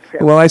 impulsive.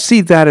 Well, I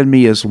see that in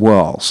me as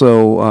well.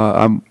 So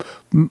I'm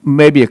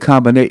maybe a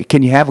combination.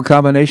 Can you have a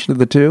combination of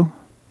the two?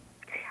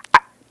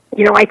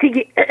 I think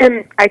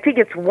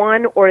it's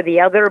one or the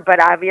other, but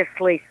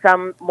obviously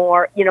some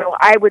more.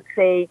 I would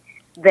say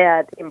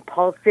that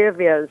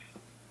impulsive is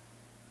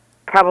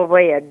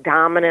probably a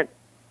dominant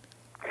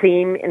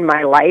theme in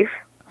my life.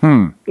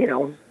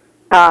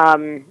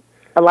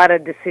 A lot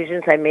of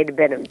decisions I made have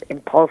been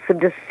impulsive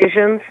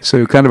decisions.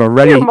 So kind of a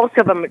ready, most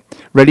of them,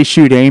 ready,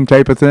 shoot, aim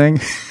type of thing.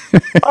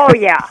 Oh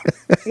yeah.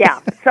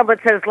 Someone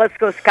says, "Let's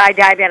go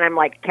skydiving," and I'm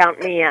like, "Count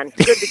me in.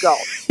 Good to go."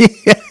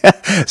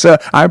 Yeah. So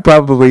I'm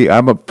probably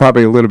a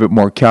little bit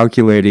more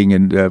calculating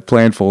and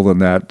planful than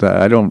that.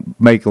 I don't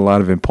make a lot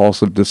of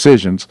impulsive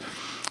decisions.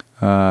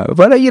 But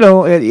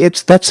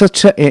that's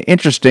such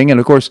interesting. And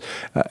of course,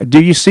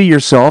 do you see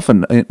yourself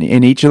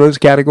in each of those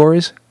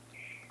categories?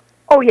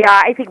 Oh,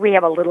 yeah, I think we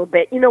have a little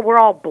bit. We're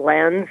all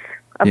blends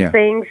of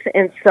things,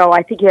 and so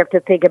I think you have to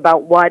think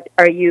about what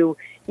are you,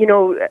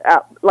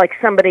 like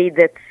somebody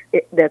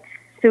that's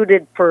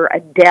suited for a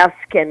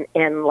desk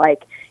and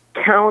like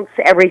counts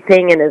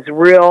everything and is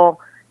real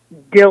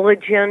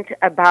diligent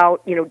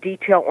about,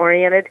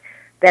 detail-oriented.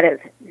 That is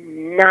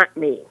not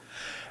me.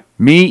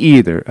 Me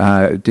either.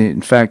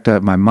 In fact,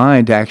 my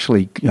mind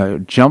actually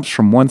jumps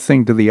from one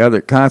thing to the other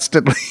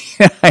constantly.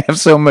 I have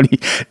so many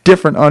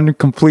different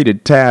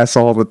uncompleted tasks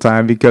all the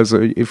time because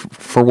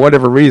for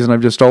whatever reason,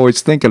 I'm just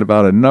always thinking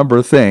about a number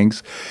of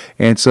things.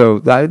 And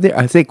so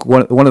I think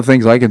one of the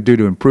things I can do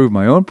to improve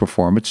my own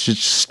performance is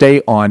just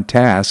stay on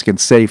task and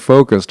stay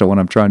focused on what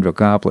I'm trying to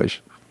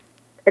accomplish.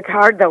 It's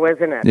hard, though,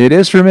 isn't it? It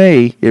is for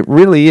me. It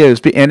really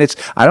is. And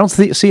I don't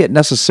see it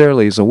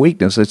necessarily as a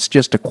weakness. It's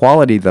just a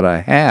quality that I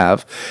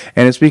have,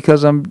 and it's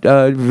because I'm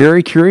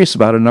very curious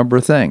about a number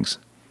of things.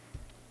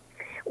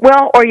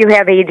 Well, or you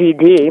have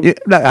ADD.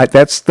 Yeah,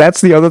 that's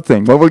the other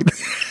thing. Well,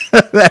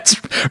 that's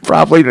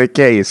probably the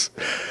case.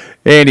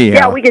 Anyhow.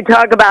 Yeah, we could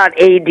talk about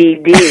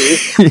ADD.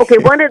 Okay,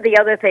 one of the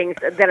other things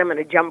that I'm going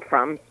to jump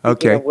from,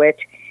 speaking of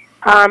which,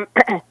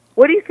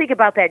 what do you think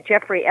about that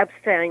Jeffrey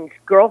Epstein's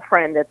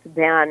girlfriend that's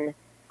been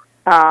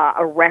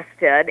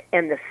arrested,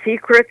 and the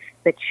secrets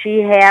that she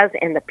has,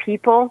 and the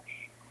people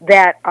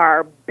that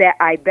are,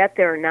 I bet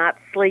they're not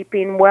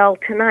sleeping well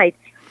tonight.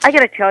 I got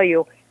to tell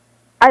you,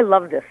 I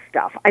love this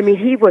stuff. I mean,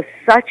 he was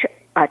such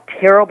a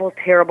terrible,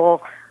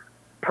 terrible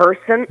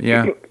person,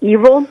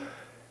 evil,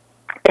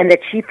 and that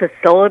she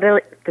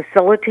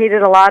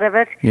facilitated a lot of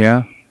it.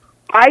 Yeah.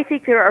 I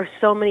think there are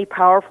so many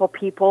powerful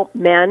people,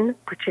 men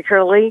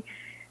particularly,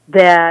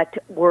 that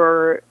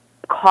were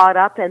caught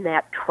up in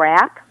that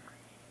trap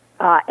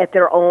at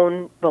their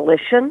own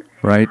volition.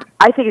 Right.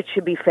 I think it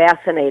should be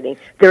fascinating.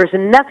 There's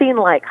nothing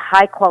like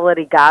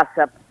high-quality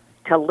gossip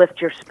to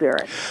lift your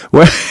spirit.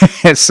 Well,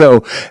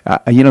 so,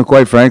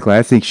 quite frankly,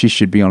 I think she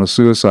should be on a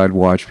suicide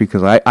watch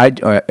because I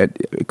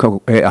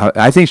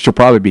think she'll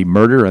probably be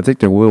murdered. I think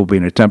there will be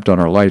an attempt on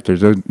her life.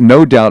 There's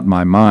no doubt in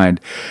my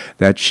mind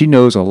that she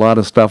knows a lot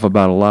of stuff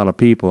about a lot of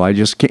people.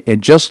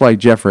 And just like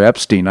Jeffrey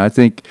Epstein, I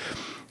think,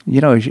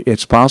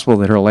 it's possible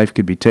that her life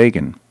could be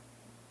taken.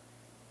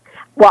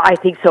 Well, I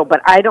think so,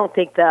 but I don't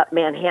think the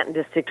Manhattan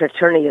District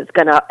Attorney is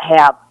going to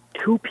have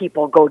two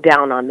people go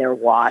down on their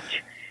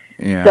watch.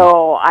 Yeah.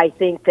 So I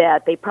think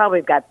that they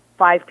probably got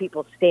 5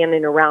 people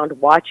standing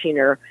around watching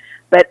her.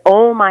 But,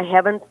 oh, my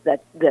heavens,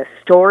 the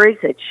stories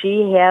that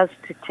she has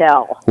to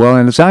tell. Well,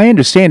 and as I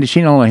understand it,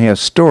 she not only has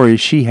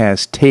stories, she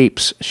has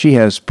tapes, she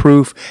has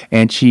proof,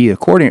 and she,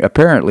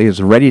 apparently,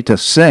 is ready to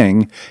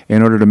sing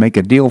in order to make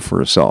a deal for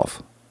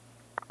herself.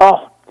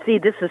 Oh, see,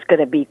 this is going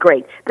to be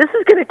great. This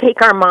is going to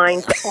take our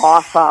minds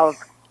off of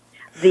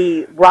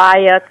the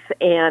riots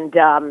and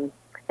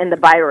the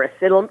virus.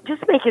 It'll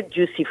just make it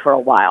juicy for a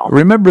while.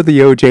 Remember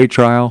the O.J.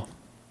 trial?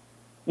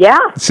 Yeah.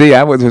 See,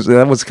 that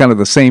was kind of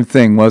the same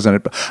thing,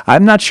 wasn't it?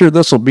 I'm not sure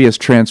this will be as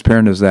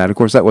transparent as that. Of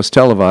course, that was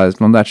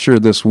televised. I'm not sure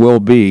this will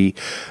be,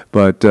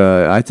 but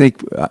I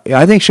think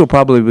she'll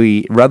probably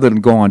be, rather than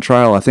go on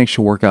trial, I think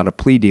she'll work out a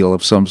plea deal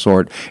of some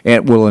sort, and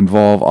it will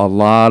involve a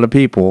lot of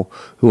people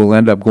who will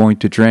end up going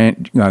to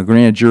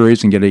grand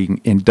juries and getting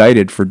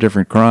indicted for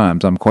different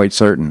crimes. I'm quite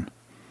certain.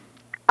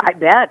 I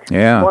bet.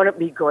 Yeah. Won't it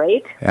be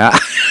great? Yeah.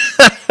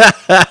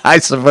 I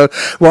suppose.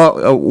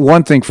 Well,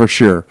 one thing for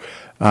sure.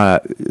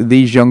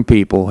 These young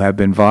people have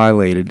been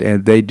violated,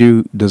 and they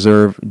do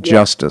deserve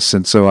justice.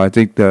 And so I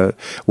think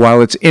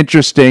while it's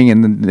interesting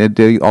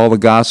and all the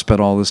gossip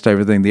and all this type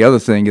of thing, the other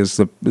thing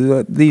is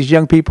these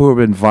young people who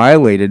have been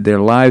violated, their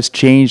lives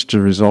changed as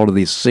a result of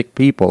these sick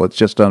people. It's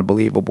just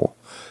unbelievable.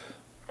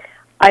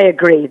 I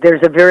agree.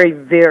 There's a very,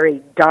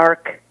 very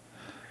dark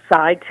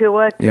side to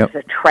it. Yep.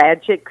 There's a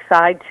tragic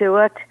side to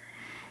it.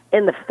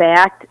 And the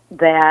fact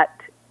that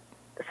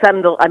I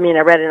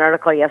read an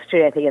article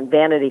yesterday, I think, in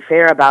Vanity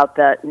Fair about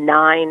the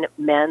 9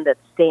 men that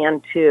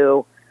stand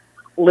to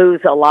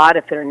lose a lot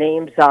if their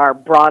names are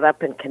brought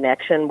up in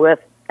connection with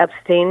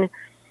Epstein.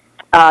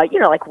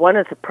 Like one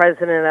is the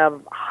president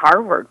of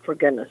Harvard, for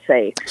goodness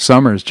sake.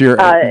 Summers,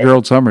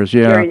 Gerald Summers,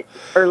 yeah.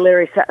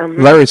 Larry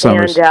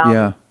Summers,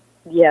 yeah.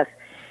 Yes.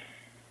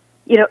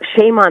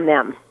 Shame on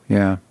them.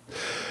 Yeah.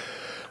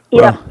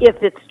 Well,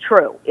 if it's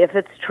true.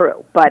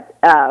 But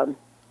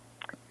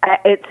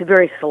it's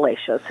very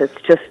salacious. It's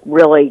just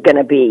really going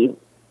to be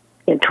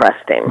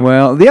interesting.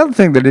 Well, the other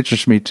thing that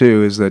interests me,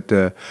 too, is that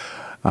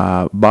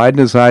Biden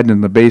is hiding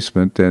in the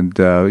basement. And,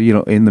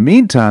 in the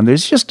meantime,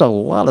 there's just a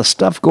lot of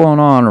stuff going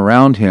on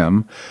around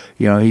him.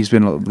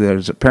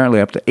 There's apparently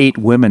up to 8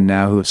 women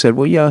now who have said,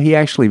 well, he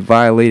actually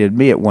violated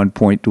me at one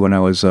point when I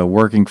was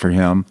working for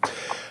him.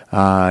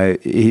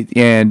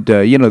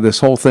 This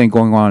whole thing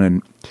going on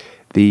in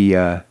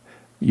the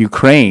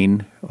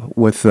Ukraine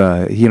with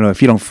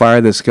if you don't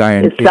fire this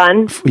guy, his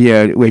son.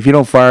 If you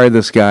don't fire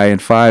this guy in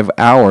 5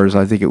 hours,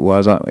 I think it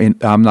was.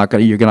 You're not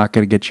going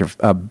to get your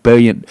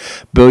 $1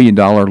 billion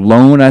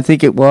loan. I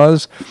think it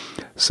was.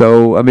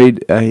 So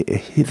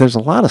there's a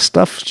lot of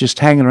stuff just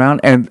hanging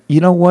around, and you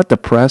know what? The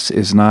press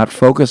is not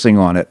focusing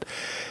on it.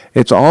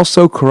 It's all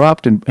so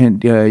corrupt, and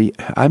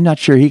I'm not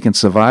sure he can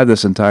survive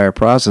this entire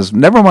process.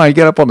 Never mind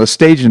get up on the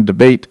stage and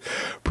debate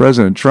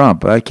President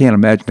Trump. I can't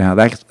imagine how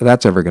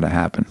that's ever going to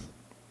happen.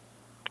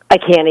 I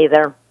can't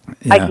either.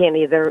 Yeah. I can't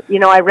either.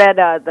 I read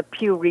the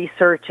Pew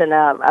Research and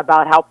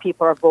about how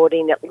people are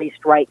voting, at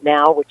least right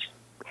now, which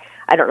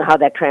I don't know how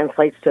that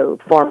translates to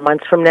 4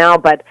 months from now.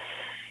 But,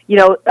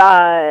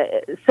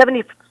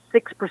 76%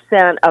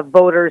 of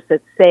voters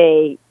that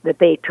say that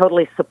they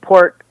totally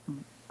support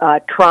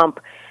Trump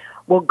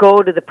will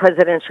go to the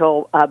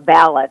presidential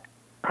ballot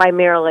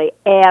primarily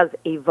as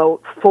a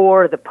vote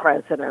for the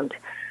president,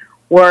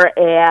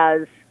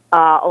 whereas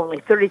only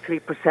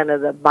 33% of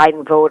the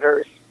Biden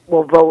voters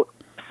will vote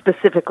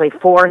specifically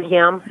for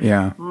him.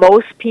 Yeah.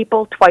 Most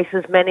people, twice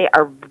as many,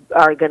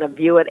 are going to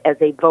view it as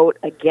a vote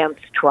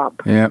against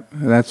Trump. Yeah,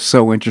 that's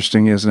so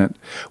interesting, isn't it?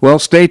 Well,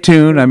 stay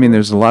tuned. I mean,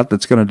 there's a lot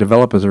that's going to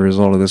develop as a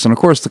result of this. And, of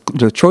course,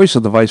 the choice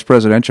of the vice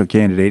presidential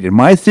candidate, in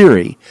my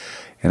theory,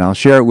 and I'll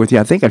share it with you,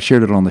 I think I've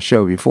shared it on the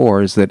show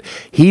before, is that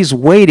he's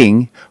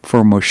waiting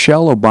for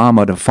Michelle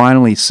Obama to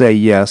finally say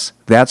yes.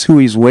 That's who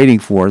he's waiting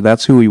for.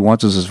 That's who he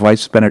wants as his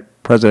vice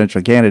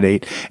presidential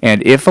candidate.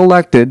 And if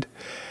elected,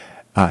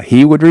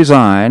 he would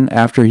resign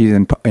after he's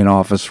in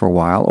office for a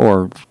while,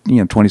 or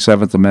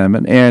 27th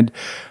Amendment, and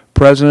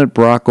President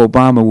Barack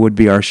Obama would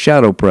be our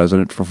shadow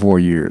president for 4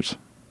 years.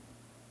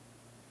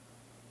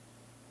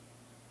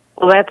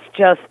 Well, that's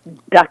just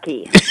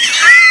ducky.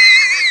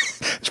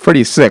 It's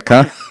pretty sick,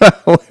 huh?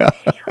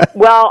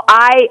 Well,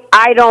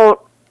 I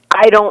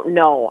don't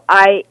know.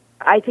 I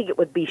think it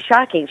would be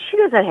shocking. She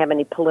doesn't have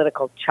any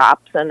political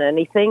chops on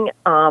anything.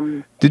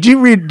 Did you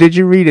read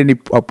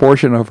a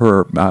portion of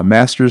her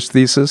master's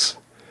thesis?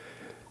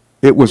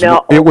 It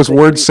was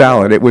word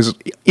salad. It was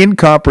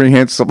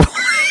incomprehensible.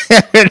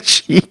 And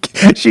she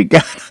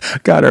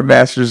got her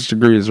master's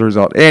degree as a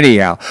result.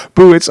 Anyhow,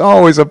 Boo, it's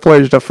always a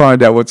pleasure to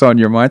find out what's on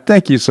your mind.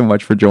 Thank you so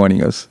much for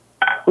joining us.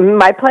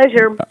 My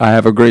pleasure. I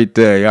have a great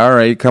day. All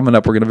right, coming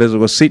up, we're going to visit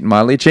with Seton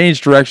Motley.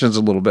 Change directions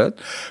a little bit.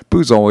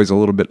 Boo's always a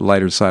little bit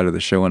lighter side of the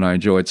show, and I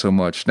enjoy it so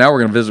much. Now we're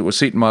going to visit with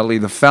Seton Motley,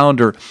 the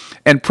founder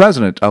and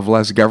president of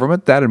Less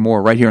Government. That and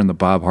more right here on The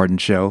Bob Harden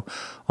Show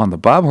on the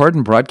Bob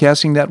Harden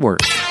Broadcasting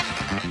Network.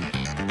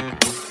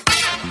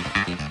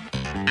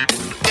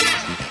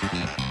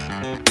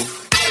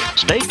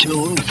 Stay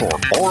tuned for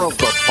more of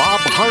The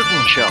Bob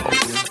Harden Show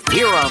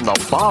here on the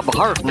Bob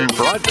Harden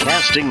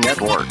Broadcasting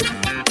Network.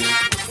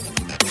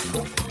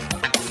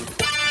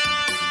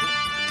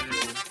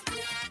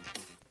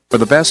 For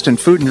the best in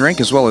food and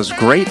drink as well as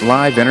great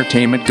live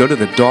entertainment, go to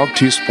the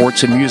Dogtooth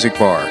Sports and Music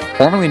Bar.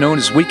 Formerly known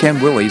as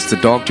Weekend Willie's, the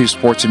Dogtooth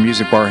Sports and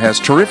Music Bar has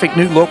terrific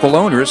new local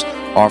owners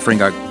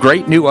offering a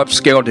great new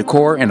upscale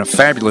decor and a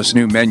fabulous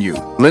new menu.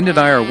 Linda and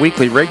I are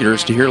weekly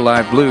regulars to hear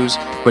live blues,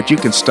 but you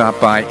can stop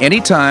by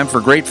anytime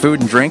for great food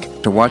and drink,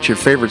 to watch your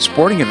favorite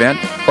sporting event,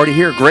 or to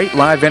hear great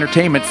live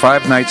entertainment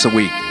 5 nights a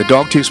week. The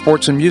Dogtooth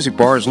Sports and Music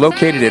Bar is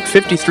located at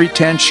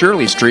 5310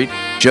 Shirley Street,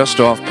 just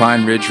off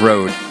Pine Ridge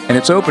Road, and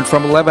it's open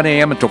from 11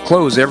 a.m. until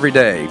close every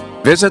day.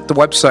 Visit the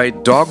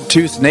website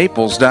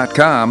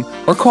dogtoothnaples.com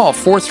or call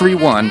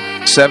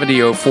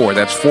 431-7004.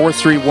 That's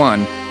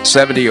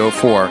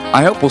 431-7004.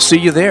 I hope we'll see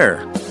you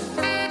there.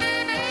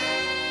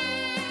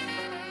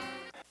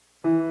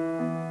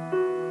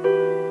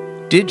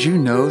 Did you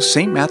know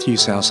St.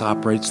 Matthew's House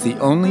operates the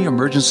only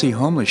emergency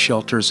homeless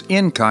shelters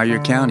in Collier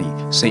County?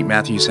 St.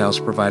 Matthew's House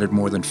provided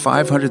more than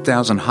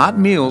 500,000 hot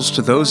meals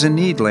to those in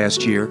need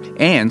last year,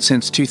 and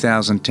since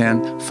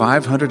 2010,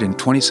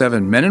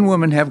 527 men and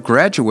women have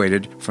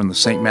graduated from the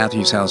St.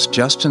 Matthew's House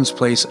Justin's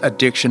Place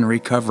Addiction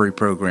Recovery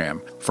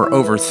Program. For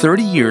over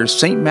 30 years,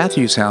 St.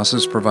 Matthew's House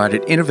has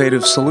provided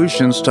innovative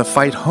solutions to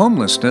fight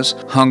homelessness,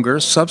 hunger,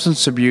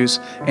 substance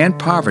abuse, and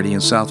poverty in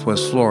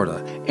Southwest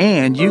Florida.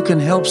 And you can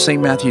help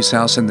St. Matthew's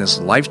House in this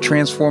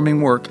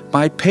life-transforming work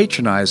by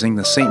patronizing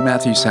the St.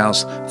 Matthew's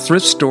House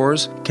thrift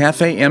stores,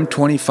 Cafe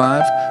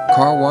M25,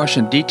 car wash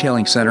and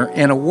detailing center,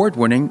 and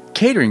award-winning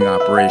catering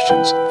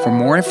operations. For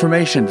more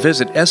information,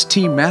 visit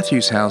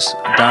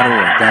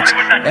stmatthewshouse.org. That's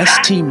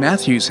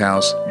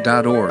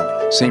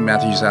stmatthewshouse.org. St.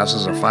 Matthew's House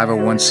is a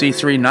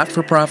 501c3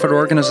 not-for-profit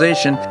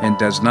organization and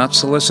does not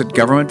solicit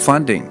government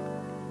funding.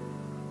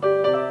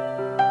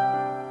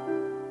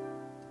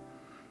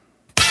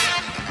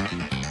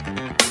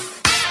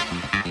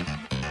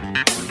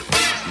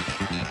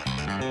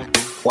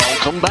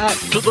 Welcome back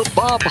to the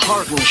Bob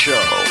Harden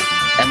Show.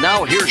 And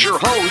now here's your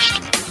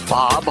host,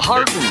 Bob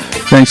Harden.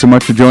 Thanks so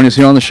much for joining us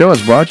here on the show.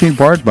 It's brought to you in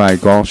part by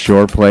Gulf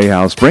Shore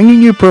Playhouse, bringing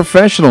you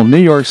professional New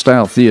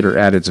York-style theater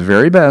at its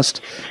very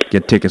best.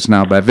 Get tickets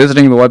now by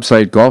visiting the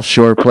website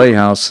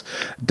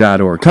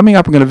gulfshoreplayhouse.org. Coming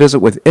up, we're going to visit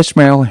with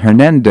Ismael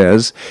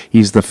Hernandez.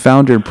 He's the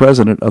founder and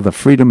president of the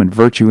Freedom and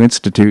Virtue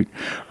Institute.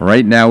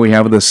 Right now, we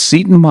have with us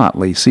Seton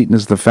Motley. Seton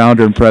is the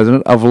founder and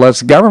president of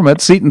Less Government.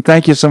 Seton,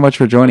 thank you so much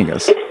for joining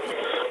us.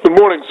 Good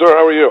morning, sir.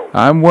 How are you?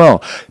 I'm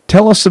well.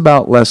 Tell us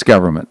about Less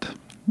Government.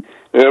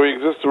 Yeah, we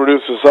exist to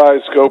reduce the size,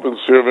 scope, and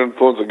sphere of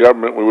influence of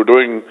government. We were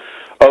doing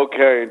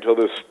okay until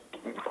this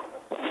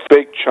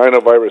fake China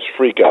virus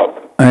freak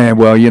out.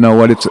 Well, you know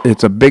what?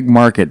 It's a big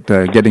market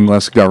getting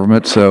less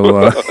government,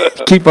 so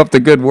keep up the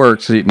good work,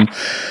 Seton.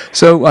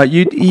 So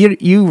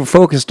you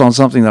focused on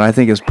something that I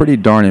think is pretty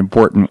darn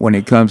important when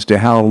it comes to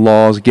how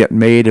laws get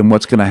made and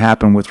what's going to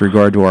happen with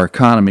regard to our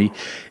economy.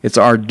 It's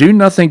our do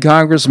nothing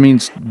Congress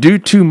means do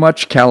too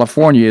much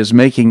California is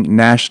making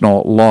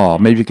national law.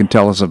 Maybe you can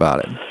tell us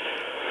about it.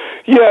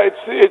 Yeah,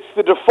 it's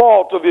the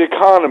default of the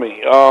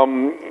economy.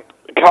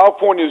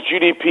 California's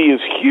GDP is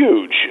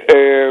huge,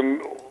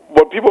 and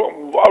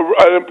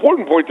an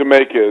important point to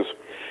make is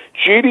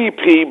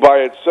GDP by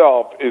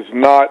itself is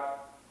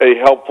not a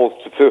helpful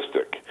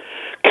statistic.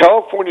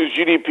 California's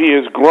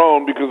GDP has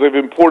grown because they've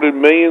imported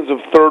millions of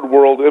third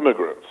world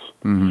immigrants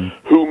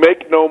who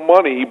make no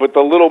money, but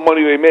the little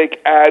money they make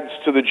adds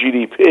to the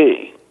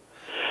GDP.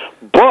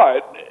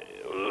 But,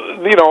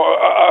 you know,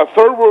 a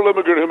third world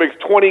immigrant who makes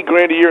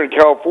 $20,000 a year in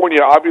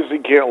California obviously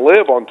can't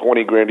live on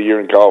 $20,000 a year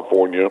in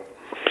California,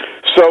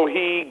 so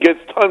he gets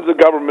tons of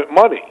government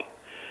money.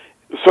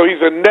 So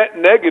he's a net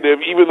negative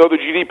even though the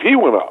GDP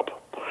went up.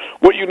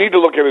 What you need to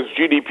look at is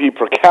GDP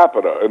per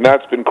capita, and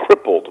that's been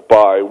crippled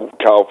by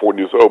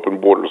California's open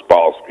borders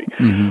policy.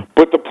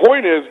 But the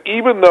point is,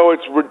 even though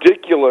it's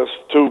ridiculous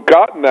to have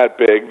gotten that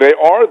big, they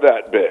are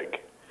that big.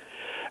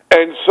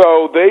 And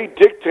so they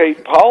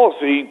dictate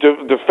policy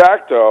de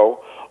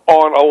facto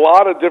on a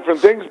lot of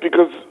different things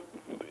because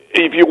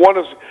if you want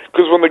to,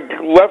 because when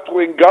the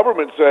left-wing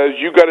government says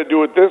you got to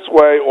do it this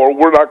way or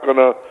we're not going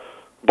to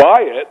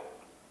buy it,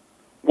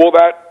 well,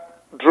 that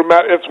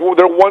dramatic.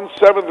 They're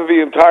 1/7 of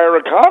the entire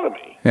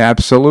economy.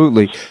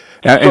 Absolutely.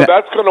 So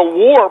that's going to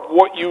warp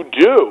what you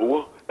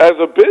do as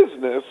a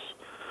business,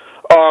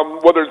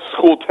 whether it's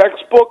school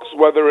textbooks,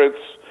 whether it's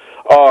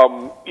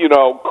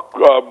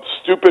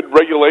stupid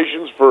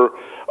regulations for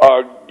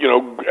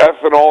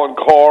ethanol in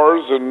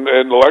cars and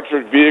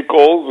electric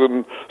vehicles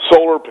and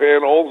solar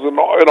panels and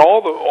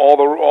all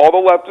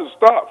the leftist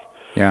stuff.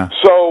 Yeah.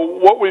 So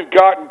what we've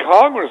got in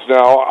Congress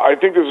now, I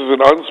think this is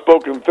an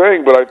unspoken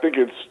thing, but I think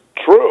it's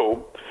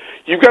true.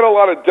 You've got a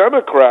lot of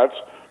Democrats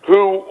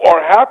who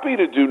are happy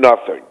to do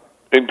nothing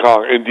in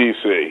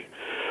D.C.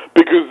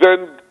 because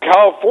then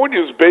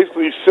California is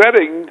basically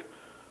setting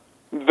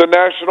the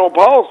national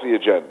policy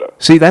agenda.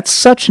 See, that's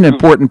such an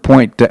important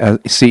point,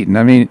 Seaton.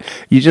 I mean,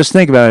 you just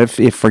think about it.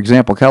 If, for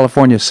example,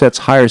 California sets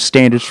higher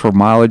standards for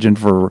mileage and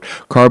for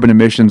carbon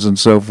emissions and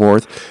so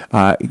forth,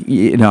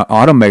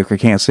 automaker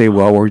can't say,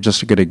 well, we're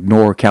just going to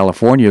ignore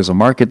California as a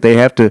market.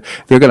 They're going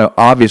to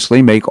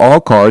obviously make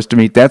all cars to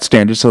meet that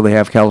standard so they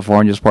have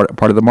California as part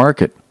of the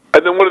market.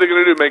 And then what are they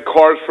going to do, make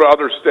cars for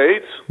other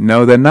states?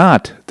 No, they're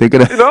not. They're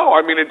going to... No,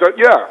 I mean,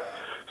 yeah.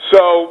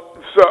 So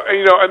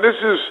and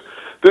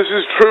this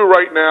is true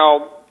right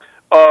now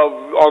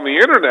on the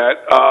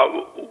internet.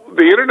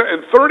 The internet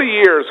in 30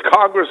 years,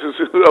 Congress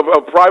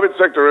of private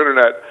sector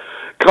internet.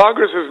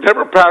 Congress has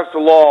never passed a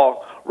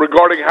law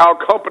regarding how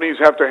companies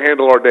have to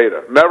handle our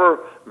data.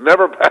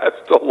 Never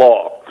passed a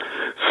law.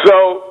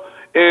 So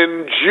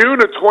in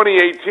June of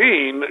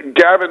 2018,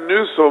 Gavin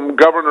Newsom,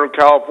 governor of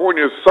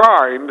California,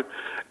 signed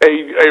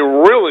a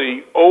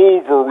really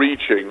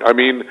overreaching. I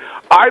mean,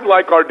 I'd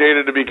like our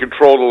data to be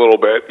controlled a little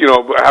bit,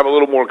 have a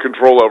little more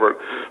control over it.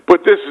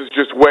 But this is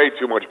just way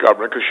too much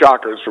government because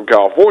shocker, it's from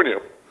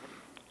California.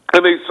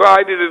 And they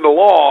signed it into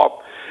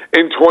law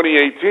in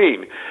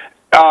 2018,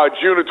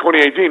 June of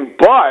 2018.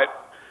 But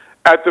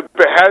at the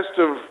behest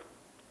of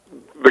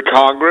the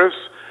Congress,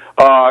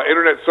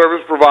 internet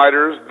service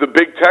providers, the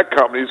big tech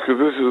companies, because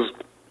this is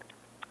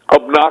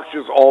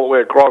obnoxious all the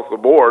way across the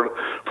board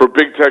for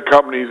big tech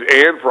companies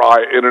and for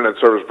internet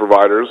service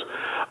providers.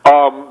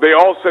 They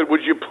all said,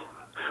 "Would you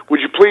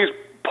please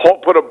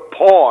put a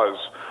pause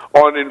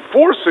on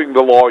enforcing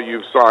the law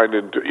you've signed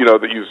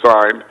that you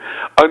signed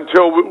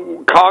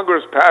until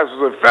Congress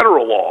passes a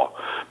federal law?"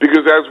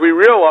 Because as we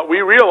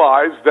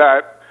realize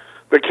that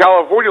the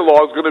California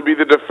law is going to be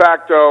the de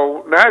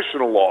facto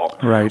national law.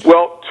 Right.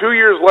 Well, 2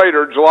 years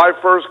later, July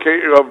 1st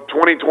of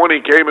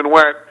 2020 came and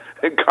went,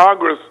 and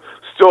Congress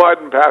still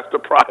hadn't passed a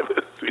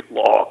privacy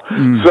law.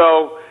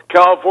 So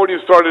California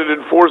started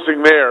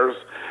enforcing theirs,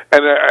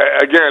 and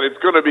again, it's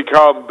going to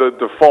become the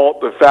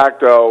default de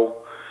facto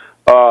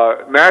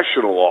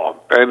national law,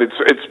 and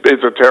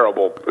it's a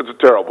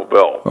terrible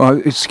bill.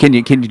 Can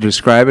you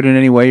describe it in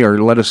any way, or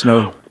let us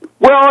know?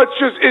 Well,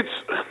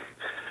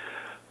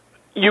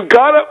 you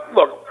gotta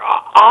look.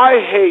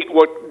 I hate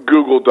what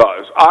Google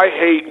does. I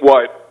hate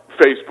what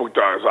Facebook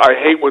does. I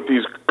hate what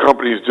these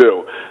companies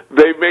do.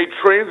 They've made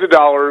trillions of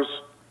dollars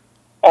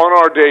on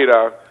our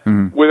data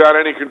without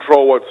any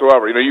control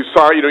whatsoever. You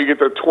get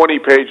the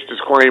 20-page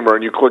disclaimer,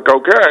 and you click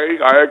OK,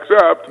 I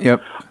accept.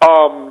 Yep.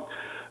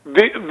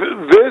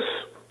 This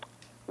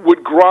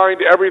would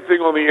grind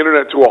everything on the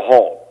internet to a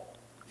halt.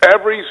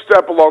 Every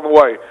step along the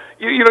way.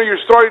 You're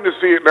starting to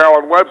see it now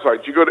on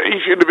websites. You go to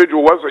each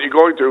individual website you're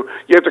going to,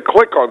 you have to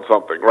click on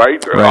something,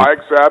 right? I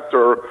accept,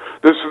 or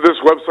this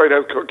website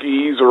has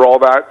cookies, or all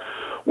that.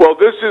 Well,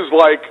 this is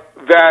like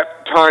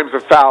that times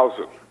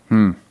 1,000.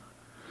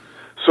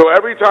 So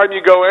every time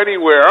you go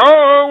anywhere,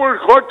 we're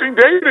collecting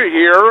data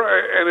here,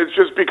 and it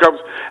just becomes,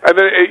 and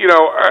then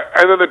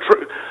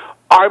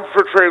I'm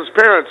for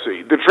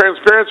transparency. The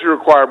transparency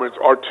requirements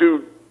are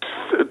too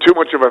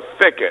much of a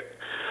thicket,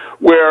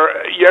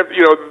 where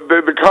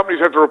the companies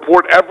have to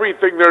report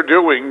everything they're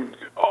doing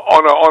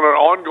on an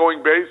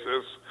ongoing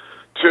basis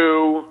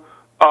to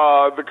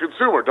the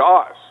consumer, to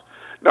us.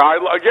 Now,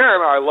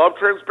 I love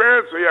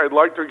transparency. I'd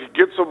like to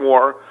get some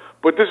more.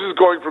 But this is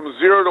going from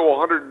 0 to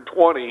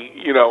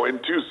 120, in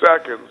 2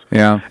 seconds.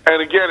 Yeah.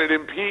 And again,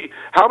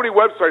 how many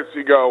websites do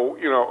you go,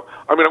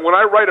 when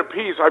I write a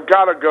piece, I've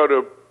got to go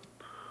to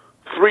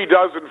 4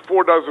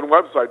 dozen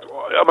websites.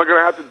 Am I going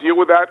to have to deal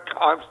with that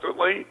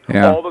constantly,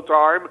 all the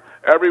time?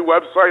 Every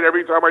website,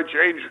 every time I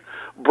change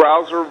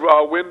browser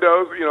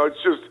windows,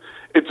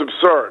 it's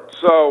absurd.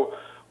 So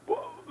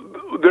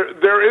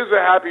there is a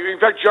happy. In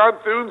fact, John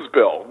Thune's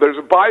bill. There's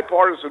a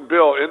bipartisan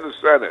bill in the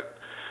Senate.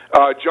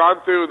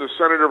 John Thune, the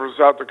senator from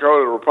South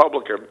Dakota,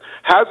 Republican,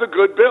 has a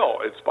good bill.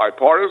 It's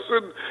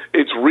bipartisan.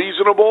 It's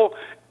reasonable.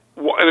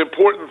 An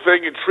important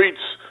thing, it treats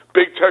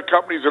big tech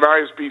companies and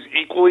ISPs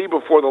equally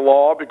before the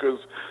law, because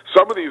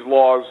some of these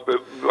laws,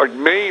 like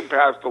Maine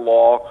passed a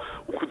law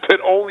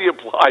that only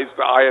applies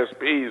to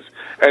ISPs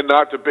and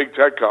not to big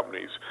tech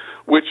companies,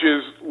 which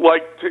is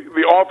like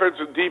the offense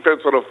and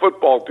defense on a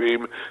football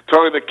team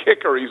telling the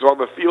kicker he's on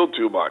the field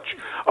too much.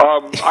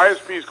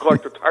 ISPs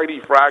collect a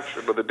tiny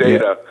fraction of the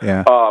data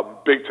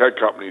big tech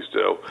companies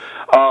do.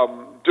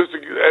 Just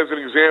as an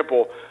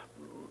example,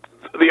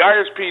 the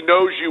ISP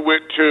knows you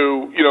went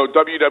to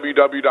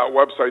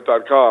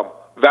www.website.com.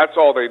 That's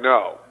all they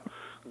know.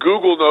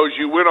 Google knows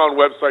you went on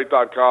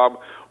website.com.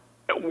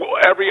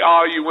 Every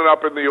aisle you went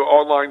up in the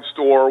online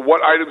store,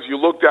 what items you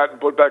looked at and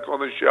put back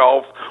on the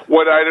shelf,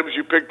 what items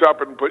you picked up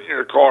and put in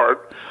your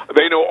cart.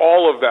 They know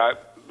all of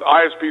that. The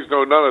ISPs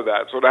know none of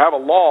that. So to have a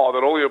law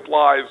that only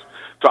applies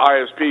to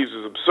ISPs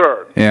is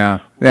absurd.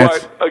 Yeah.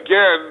 But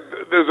again,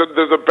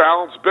 there's a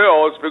balanced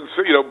bill. It's been,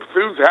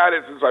 Thune's had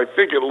it since I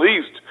think at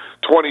least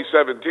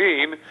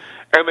 2017,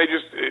 and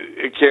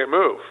it can't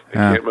move. It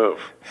can't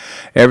move.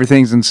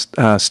 Everything's in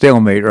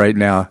stalemate right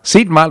now.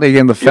 Seton Motley,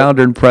 again, the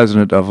founder and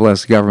president of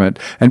Less Government.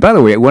 And by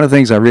the way, one of the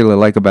things I really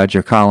like about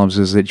your columns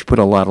is that you put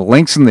a lot of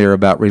links in there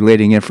about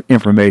relating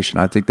information.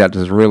 I think that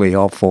is really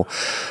helpful.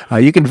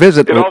 You can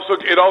visit. It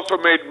also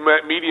made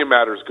Media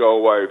Matters go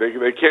away.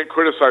 They can't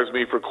criticize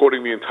me for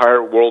quoting the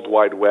entire World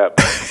Wide Web.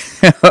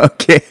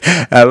 Okay.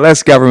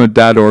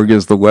 LessGovernment.org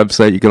is the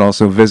website. You can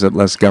also visit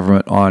Less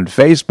Government on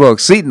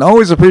Facebook. Seton,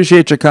 always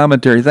appreciate your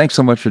commentary. Thanks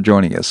so much for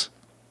joining us.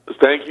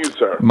 Thank you,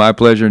 sir. My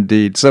pleasure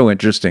indeed. So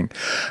interesting.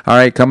 All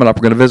right, coming up,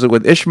 we're going to visit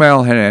with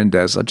Ishmael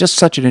Hernandez. Just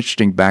such an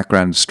interesting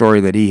background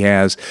story that he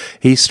has.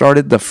 He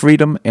started the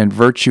Freedom and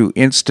Virtue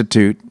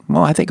Institute,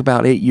 I think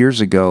about 8 years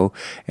ago,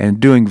 and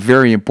doing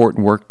very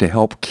important work to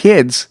help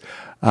kids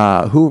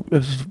who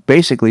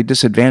basically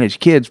disadvantaged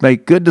kids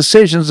make good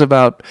decisions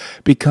about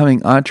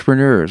becoming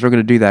entrepreneurs. We're going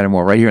to do that and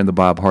more right here in The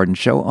Bob Harden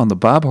Show on the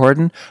Bob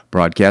Harden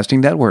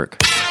Broadcasting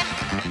Network.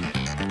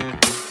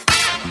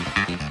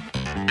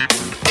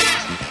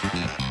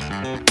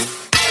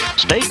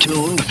 Stay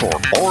tuned for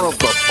more of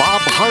The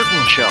Bob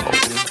Harden Show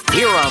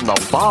here on the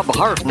Bob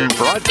Harden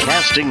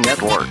Broadcasting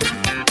Network.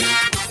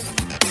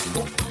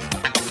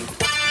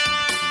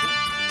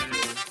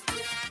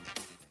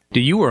 Do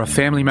you or a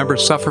family member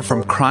suffer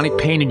from chronic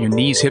pain in your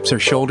knees, hips, or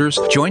shoulders?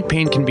 Joint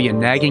pain can be a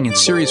nagging and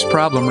serious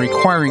problem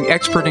requiring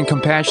expert and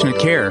compassionate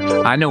care.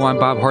 I know I'm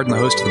Bob Harden, the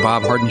host of The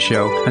Bob Harden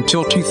Show.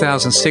 Until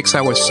 2006,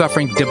 I was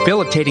suffering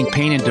debilitating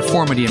pain and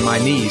deformity in my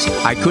knees.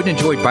 I couldn't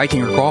enjoy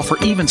biking or golf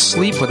or even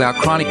sleep without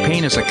chronic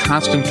pain as a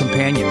constant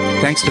companion.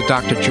 Thanks to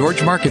Dr. George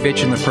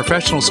Markovich and the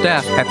professional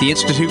staff at the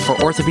Institute for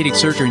Orthopedic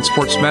Surgery and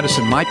Sports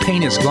Medicine, my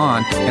pain is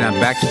gone and I'm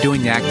back to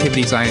doing the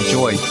activities I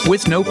enjoy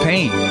with no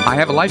pain. I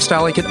have a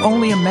lifestyle I could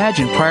only imagine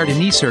prior to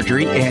knee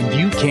surgery, and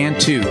you can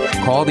too.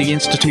 Call the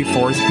Institute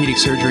for Orthopedic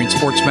Surgery and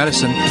Sports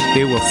Medicine.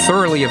 They will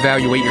thoroughly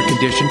evaluate your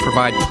condition,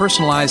 provide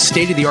personalized,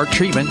 state-of-the-art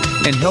treatment,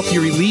 and help you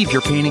relieve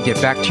your pain and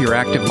get back to your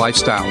active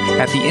lifestyle.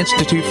 At the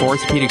Institute for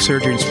Orthopedic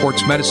Surgery and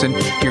Sports Medicine,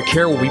 your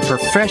care will be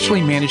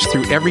professionally managed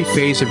through every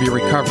phase of your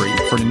recovery.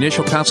 For an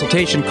initial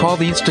consultation, call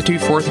the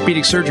Institute for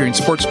Orthopedic Surgery and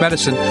Sports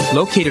Medicine,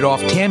 located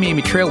off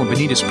Tamiami Trail in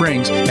Bonita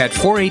Springs, at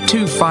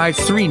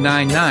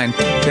 482-5399.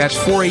 That's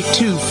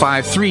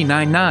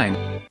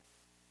 482-5399.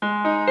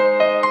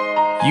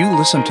 You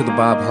listen to The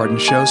Bob Harden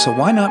Show, so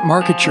why not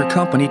market your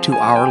company to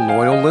our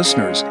loyal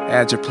listeners?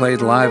 Ads are played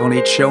live on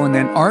each show and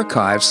then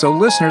archived so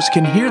listeners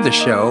can hear the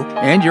show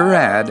and your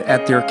ad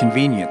at their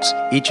convenience.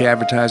 Each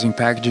advertising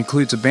package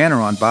includes a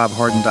banner on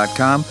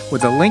bobharden.com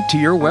with a link to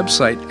your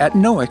website at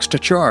no extra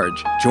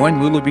charge. Join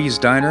Lulabee's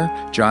Diner,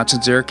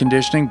 Johnson's Air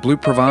Conditioning, Blue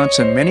Provence,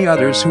 and many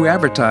others who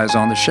advertise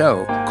on the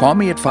show. Call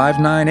me at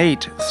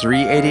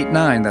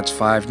 598-3889, that's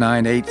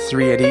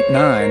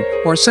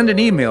 598-3889, or send an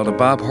email to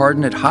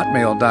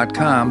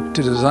bobharden@hotmail.com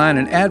to design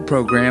an ad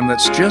program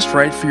that's just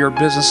right for your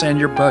business and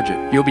your budget.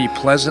 You'll be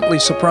pleasantly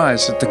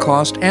surprised at the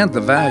cost and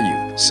the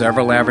value.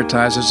 Several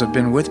advertisers have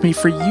been with me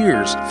for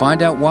years.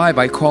 Find out why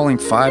by calling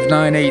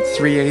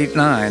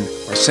 598-3889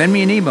 or send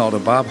me an email to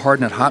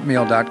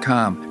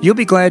bobharden@hotmail.com. You'll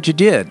be glad you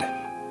did.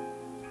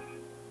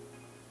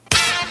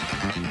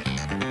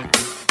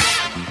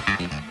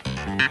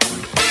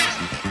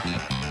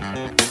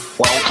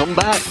 Welcome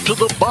back to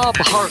the Bob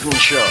Harden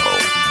Show.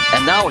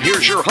 And now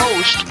here's your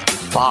host,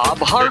 Bob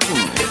Harden.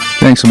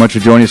 Thanks so much for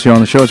joining us here on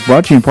the show. It's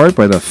brought to you in part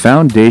by the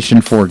Foundation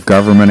for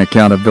Government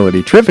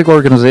Accountability. Terrific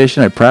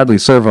organization. I proudly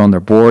serve on their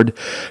board,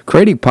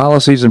 creating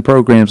policies and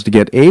programs to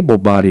get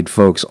able-bodied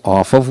folks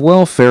off of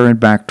welfare and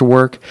back to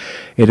work.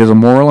 It is a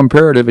moral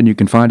imperative, and you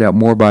can find out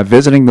more by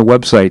visiting the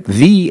website,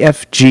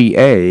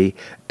 thefga.org.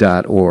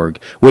 freedominstitute.org.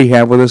 We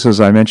have with us, as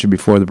I mentioned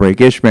before the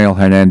break, Ishmael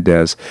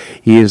Hernandez.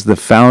 He is the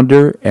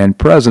founder and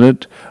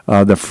president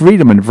of the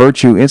Freedom and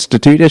Virtue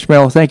Institute.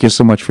 Ishmael, thank you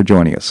so much for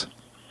joining us.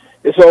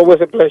 It's always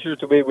a pleasure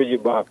to be with you,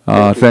 Bob.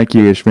 Thank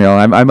you,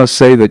 Ishmael. I must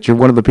say that you're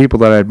one of the people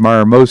that I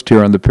admire most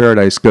here on the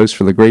Paradise Coast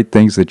for the great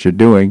things that you're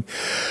doing.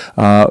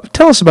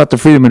 Tell us about the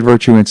Freedom and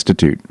Virtue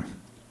Institute.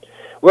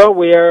 Well,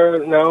 we are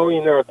now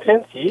in our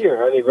 10th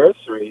year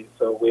anniversary,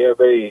 so we are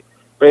very,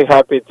 very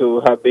happy to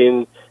have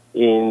been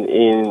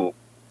in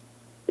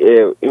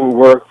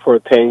work for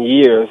 10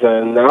 years,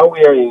 and now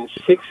we are in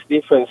 6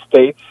 different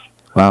states.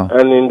 Wow.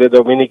 And in the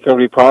Dominican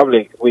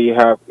Republic, we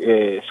have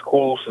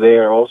schools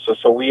there also.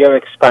 So we are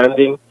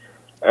expanding,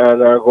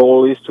 and our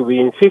goal is to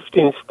be in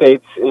 15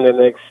 states in the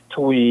next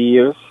 2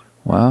 years.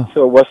 Wow.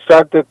 So what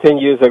started 10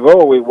 years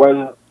ago with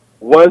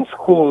one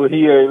school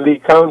here in Lee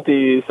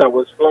County,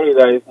 Southwest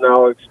Florida, is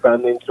now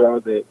expanding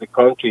throughout the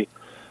country.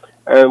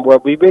 And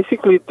what we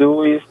basically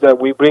do is that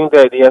we bring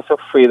the ideas of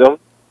freedom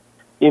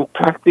in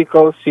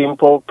practical,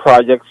 simple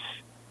projects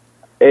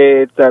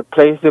that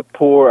place the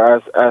poor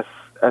as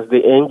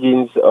the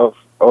engines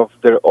of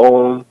their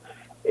own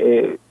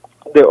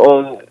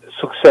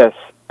success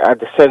at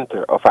the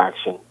center of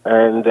action.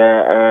 And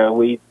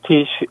we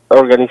teach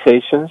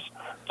organizations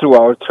through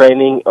our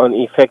training on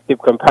effective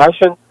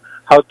compassion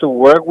how to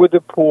work with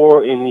the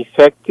poor in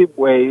effective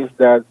ways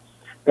that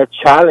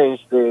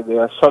challenge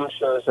the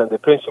assumptions and the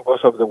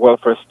principles of the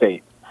welfare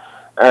state,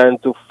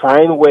 and to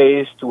find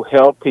ways to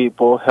help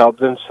people help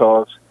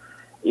themselves,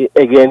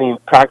 again, in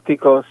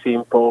practical,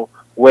 simple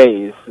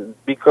ways.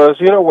 Because,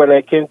 when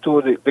I came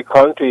to the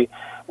country,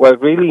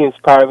 what really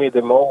inspired me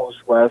the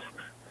most was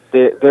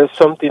there's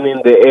something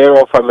in the air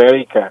of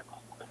America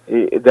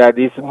that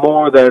is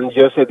more than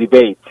just a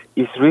debate.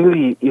 It's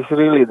really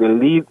the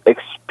lived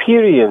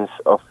experience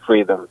of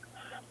freedom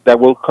that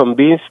will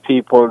convince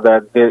people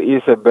that there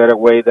is a better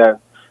way than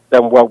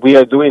what we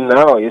are doing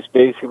now. Is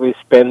basically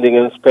spending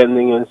and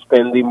spending and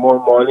spending more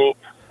money,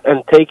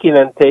 and taking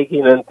and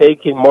taking and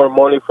taking more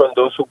money from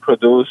those who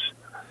produce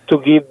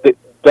to give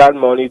that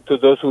money to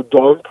those who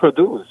don't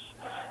produce.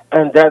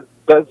 And that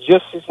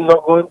just is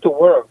not going to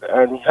work,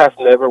 and it has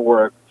never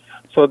worked.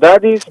 So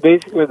that is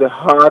basically the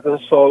heart and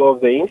soul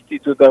of the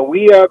Institute, and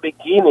we are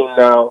beginning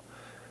now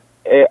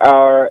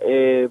our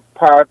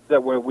part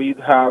where we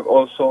have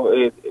also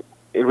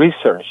a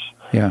research.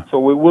 Yeah. So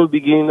we will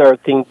begin our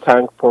think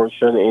tank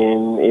portion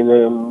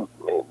in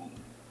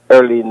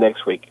early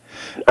next week.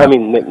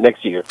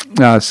 Next year.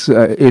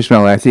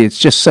 Ishmael, I think it's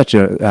just such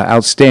an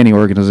outstanding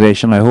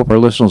organization. I hope our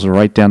listeners will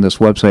write down this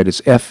website.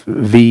 It's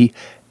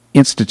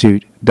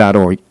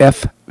fvinstitute.org.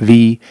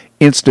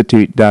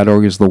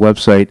 fvinstitute.org is the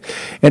website.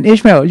 And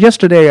Ishmael,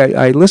 yesterday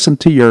I listened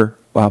to your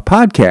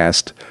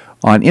podcast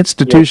on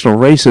institutional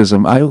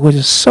racism. It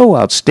was so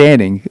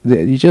outstanding.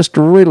 You just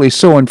really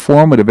so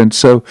informative, and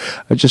so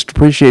I just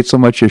appreciate so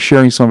much you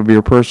sharing some of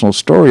your personal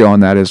story on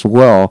that as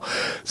well.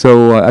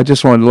 So I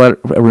just wanted to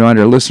remind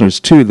our listeners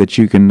too that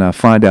you can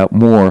find out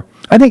more.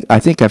 I think I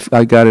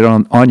got it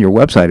on your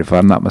website, if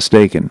I'm not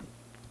mistaken.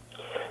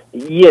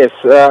 Yes,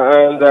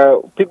 and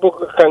people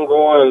can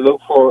go and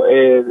look for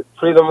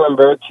Freedom and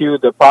Virtue,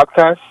 the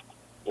podcast,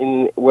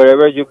 in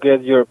wherever you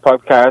get your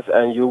podcast,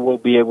 and you will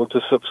be able to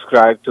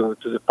subscribe to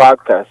the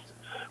podcast.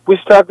 We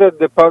started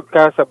the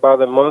podcast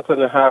about a month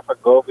and a half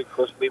ago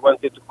because we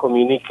wanted to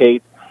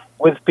communicate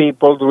with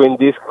people during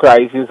this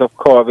crisis of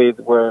COVID,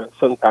 where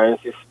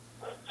sometimes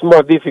it's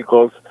more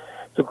difficult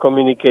to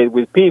communicate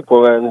with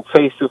people, and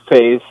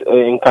face-to-face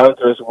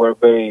encounters were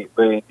very,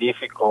 very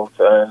difficult.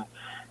 And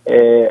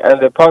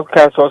the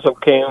podcast also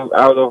came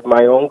out of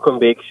my own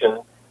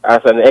conviction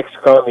as an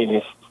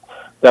ex-communist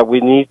that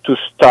we need to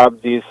stop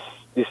this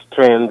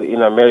trend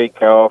in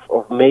America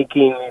of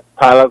making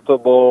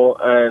palatable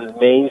and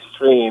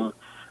mainstream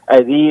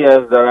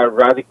ideas that are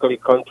radically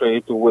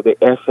contrary to the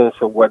essence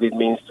of what it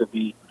means to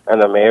be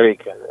an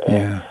American.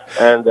 Yeah.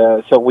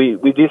 And so we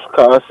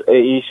discuss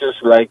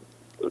issues like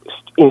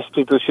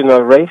institutional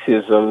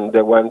racism,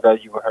 the one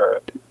that you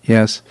heard.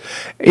 Yes.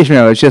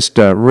 Ishmael, it's just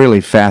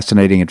really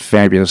fascinating and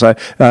fabulous.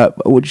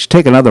 Would you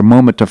take another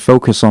moment to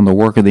focus on the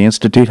work of the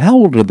Institute? How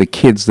old are the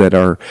kids that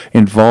are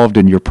involved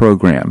in your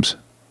programs?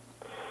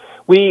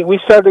 We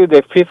started with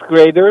the 5th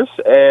graders,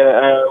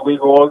 and we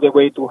go all the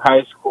way to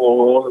high school,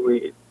 all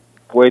the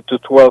way to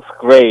 12th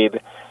grade.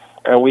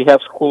 And we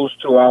have schools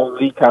throughout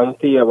Lee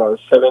County, about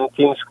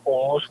 17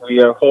 schools.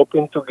 We are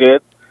hoping to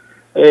get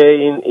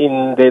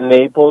in the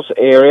Naples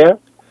area.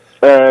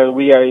 And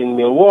we are in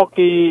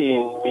Milwaukee,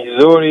 in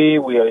Missouri,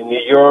 we are in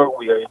New York,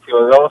 we are in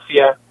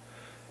Philadelphia.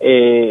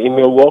 In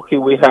Milwaukee,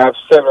 we have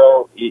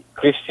several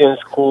Christian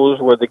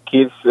schools where the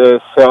kids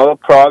sell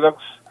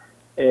products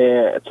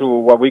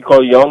through what we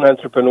call Young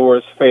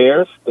Entrepreneurs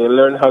Fairs. They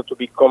learn how to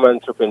become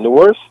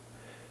entrepreneurs.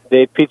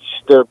 They pitch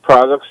their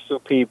products to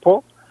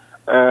people,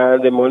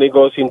 and the money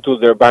goes into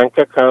their bank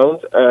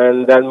account,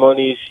 and that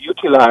money is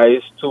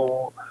utilized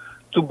to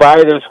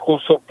buy their school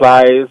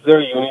supplies,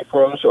 their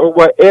uniforms, or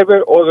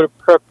whatever other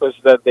purpose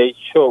that they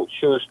choose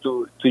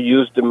to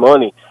use the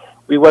money.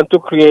 We want to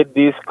create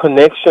this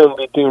connection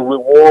between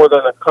reward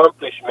and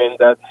accomplishment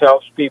that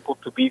helps people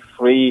to be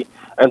free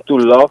and to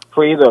love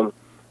freedom.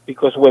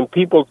 Because when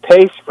people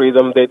taste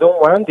freedom, they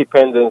don't want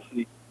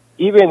dependency,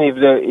 even if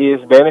there is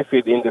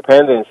benefit in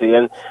dependency.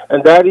 And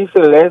that is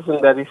a lesson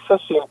that is so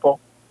simple,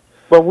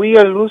 but we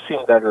are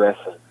losing that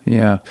lesson.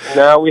 Yeah.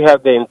 Now we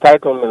have the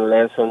entitlement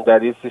lesson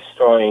that is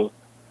destroying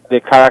the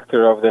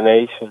character of the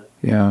nation.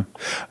 Yeah,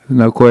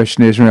 no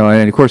question, Ishmael.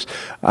 And of course,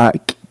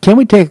 can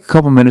we take a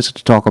couple minutes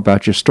to talk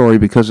about your story,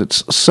 because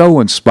it's so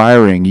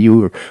inspiring.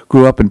 You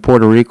grew up in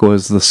Puerto Rico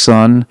as the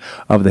son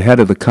of the head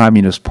of the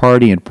Communist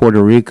Party in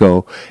Puerto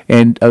Rico,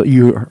 and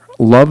you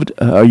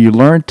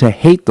learned to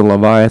hate the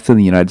Leviathan,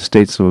 the United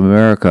States of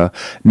America.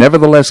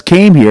 Nevertheless,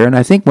 came here, and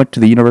I think went to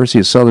the University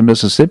of Southern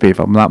Mississippi, if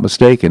I'm not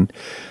mistaken,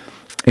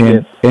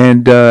 and Yes.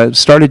 and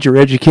started your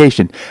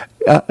education.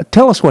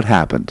 Tell us what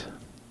happened.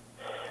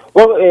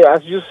 Well,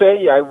 as you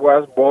say, I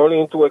was born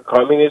into a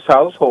communist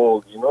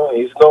household.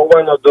 It's not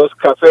one of those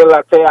cafe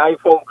latte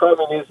iPhone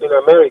communists in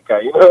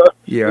America.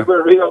 Yeah. We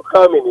were real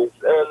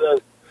communists,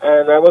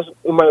 and I was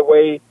on my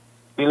way,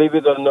 believe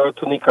it or not,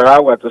 to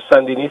Nicaragua, to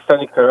Sandinista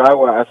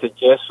Nicaragua as a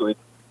Jesuit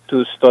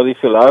to study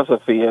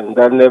philosophy, and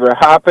that never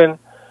happened.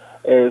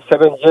 7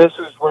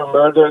 Jesuits were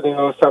murdered in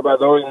El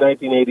Salvador in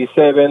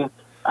 1987.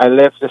 I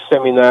left the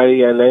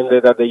seminary and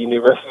ended at the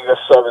University of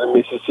Southern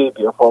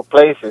Mississippi, of all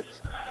places.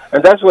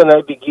 And that's when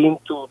I began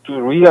to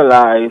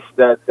realize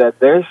that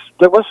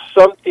there was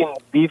something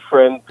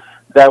different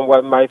than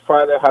what my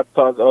father had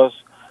taught us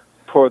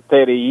for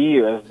 30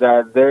 years,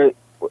 that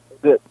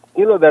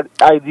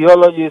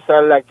ideologies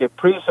are like a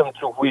prism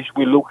through which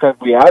we look at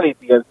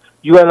reality, and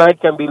you and I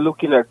can be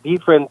looking at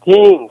different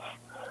things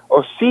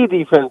or see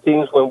different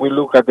things when we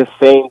look at the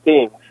same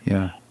things.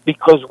 Yeah.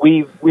 Because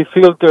we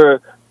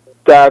filter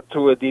that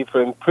through a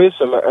different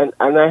prism.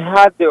 And I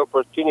had the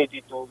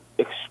opportunity to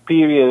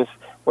experience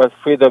what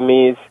freedom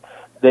is,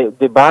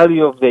 the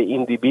value of the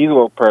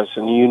individual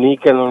person,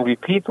 unique and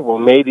unrepeatable,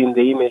 made in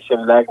the image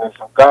and likeness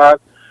of God,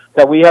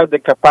 that we have the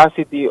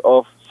capacity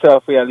of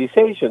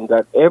self-realization,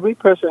 that every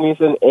person is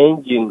an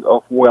engine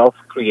of wealth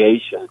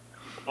creation,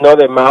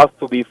 not a mouth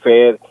to be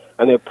fed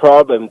and a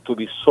problem to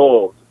be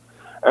solved.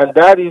 And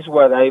that is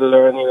what I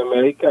learned in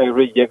America. I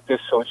rejected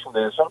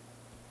socialism.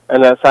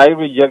 And as I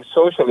reject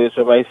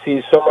socialism, I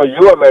see some of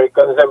you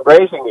Americans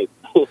embracing it.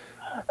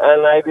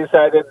 And I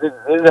decided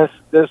that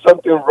there's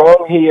something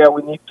wrong here.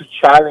 We need to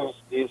challenge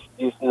this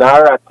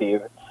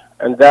narrative.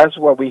 And that's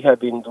what we have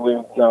been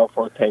doing now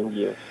for 10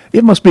 years.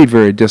 It must be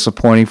very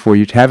disappointing for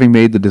you, having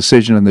made the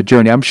decision on the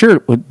journey. I'm sure,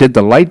 did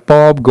the light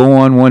bulb go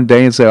on one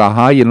day and say,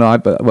 aha,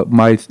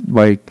 my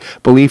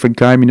belief in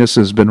communists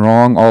has been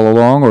wrong all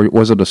along, or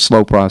was it a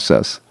slow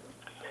process?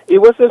 It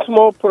was a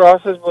small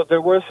process, but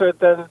there were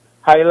certain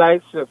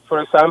highlights.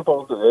 For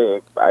example,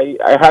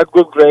 I had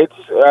good grades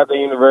at the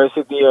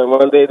university, and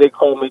one day they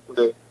called me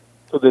to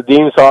the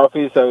dean's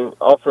office and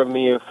offered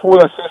me a full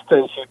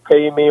assistantship,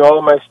 paying me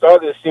all my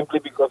studies simply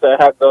because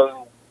I had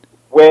done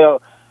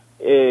well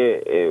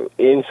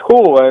in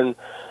school, and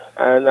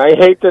I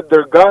hated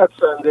their guts,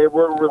 and they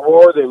were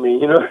rewarding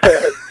me, And I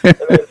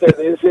said,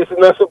 this is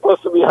not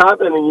supposed to be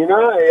happening,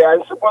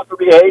 I'm supposed to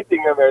be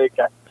hating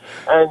America,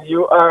 and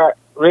you are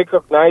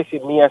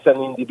recognizing me as an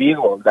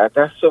individual.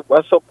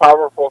 Was so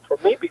powerful for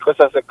me, because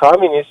as a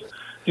communist,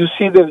 you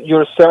see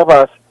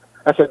yourself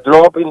as a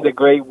drop in the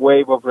great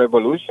wave of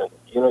revolution.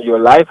 Your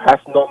life has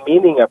no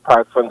meaning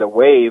apart from the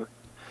wave.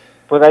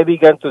 But I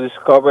began to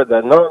discover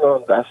that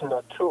no, that's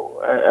not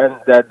true, and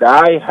that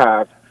I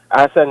have,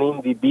 as an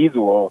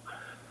individual,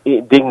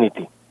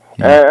 dignity.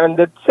 Yeah. And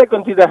the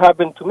second thing that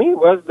happened to me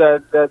was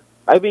that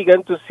I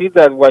began to see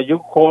that what you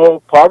call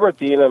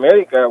poverty in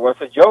America was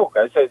a joke.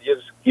 I said,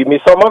 just give me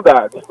some of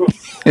that.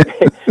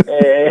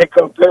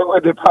 Compared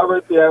with the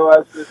poverty I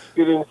was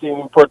experiencing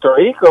in Puerto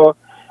Rico,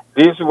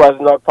 this was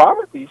not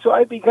poverty. So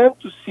I began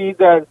to see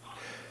that,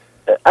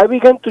 I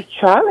began to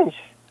challenge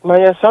my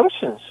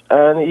assumptions,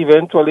 and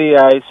eventually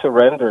I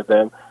surrendered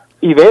them.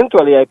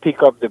 Eventually I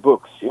pick up the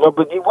books,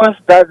 but it was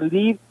that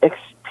lived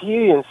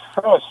experience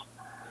first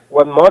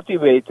what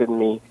motivated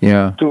me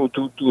to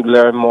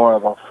learn more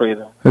about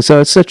freedom. So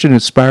it's such an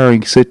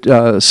inspiring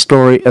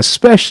story,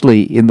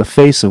 especially in the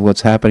face of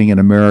what's happening in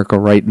America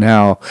right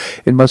now.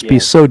 It must be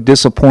so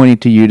disappointing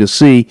to you to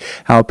see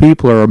how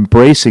people are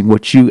embracing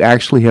what you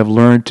actually have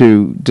learned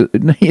to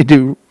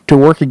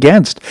work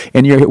against.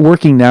 And you're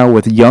working now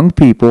with young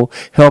people,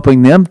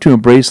 helping them to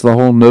embrace the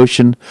whole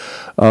notion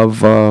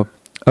of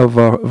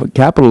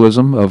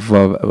capitalism, of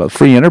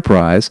free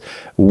enterprise,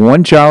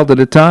 one child at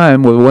a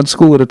time, one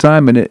school at a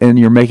time, and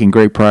you're making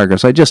great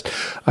progress. I just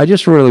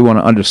really want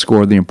to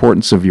underscore the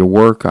importance of your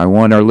work. I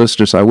want our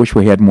listeners, I wish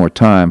we had more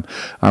time,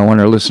 I want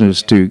our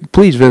listeners to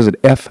please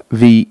visit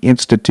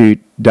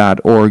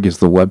fvinstitute.org is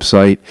the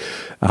website.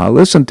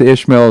 Listen to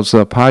Ishmael's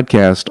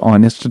podcast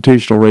on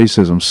institutional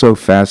racism, so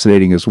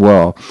fascinating as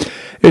well.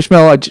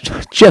 Ishmael, I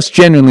just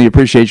genuinely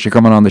appreciate you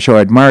coming on the show.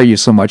 I admire you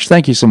so much.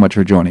 Thank you so much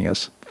for joining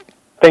us.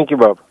 Thank you,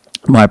 Bob.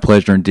 My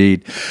pleasure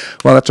indeed.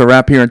 Well, that's a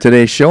wrap here on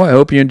today's show. I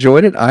hope you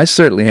enjoyed it. I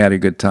certainly had a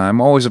good time.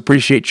 Always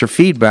appreciate your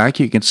feedback.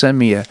 You can send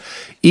me an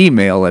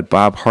email at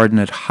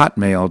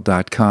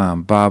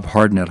bobharden@hotmail.com,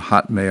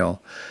 bobharden@hotmail.com.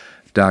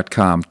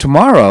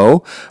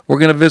 Tomorrow, we're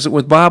going to visit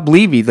with Bob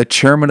Levy, the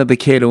chairman of the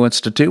Cato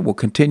Institute. We'll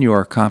continue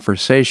our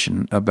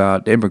conversation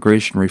about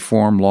immigration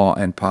reform, law,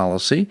 and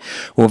policy.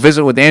 We'll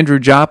visit with Andrew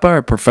Joppa,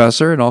 a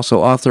professor and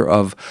also author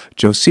of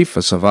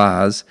Josephus of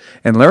Oz,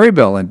 and Larry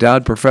Bell,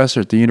 endowed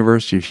professor at the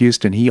University of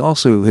Houston.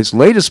 His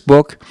latest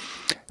book,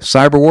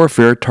 Cyber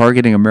Warfare,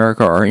 Targeting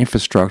America, Our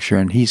Infrastructure,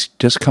 and he's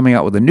just coming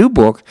out with a new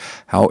book,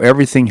 How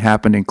Everything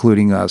Happened,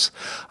 Including Us.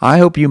 I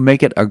hope you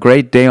make it a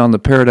great day on the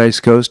Paradise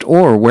Coast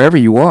or wherever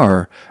you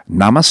are.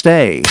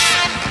 Namaste.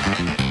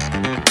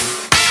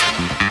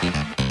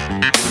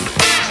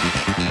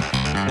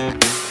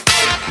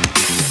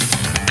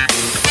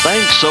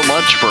 Thanks so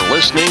much for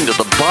listening to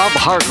The Bob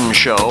Harden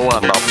Show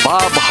on the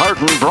Bob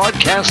Harden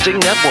Broadcasting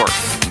Network.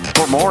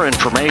 For more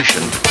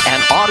information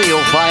and audio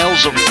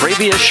files of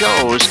previous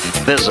shows,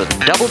 visit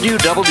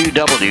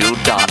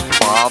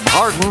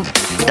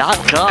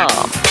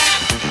www.bobharden.com.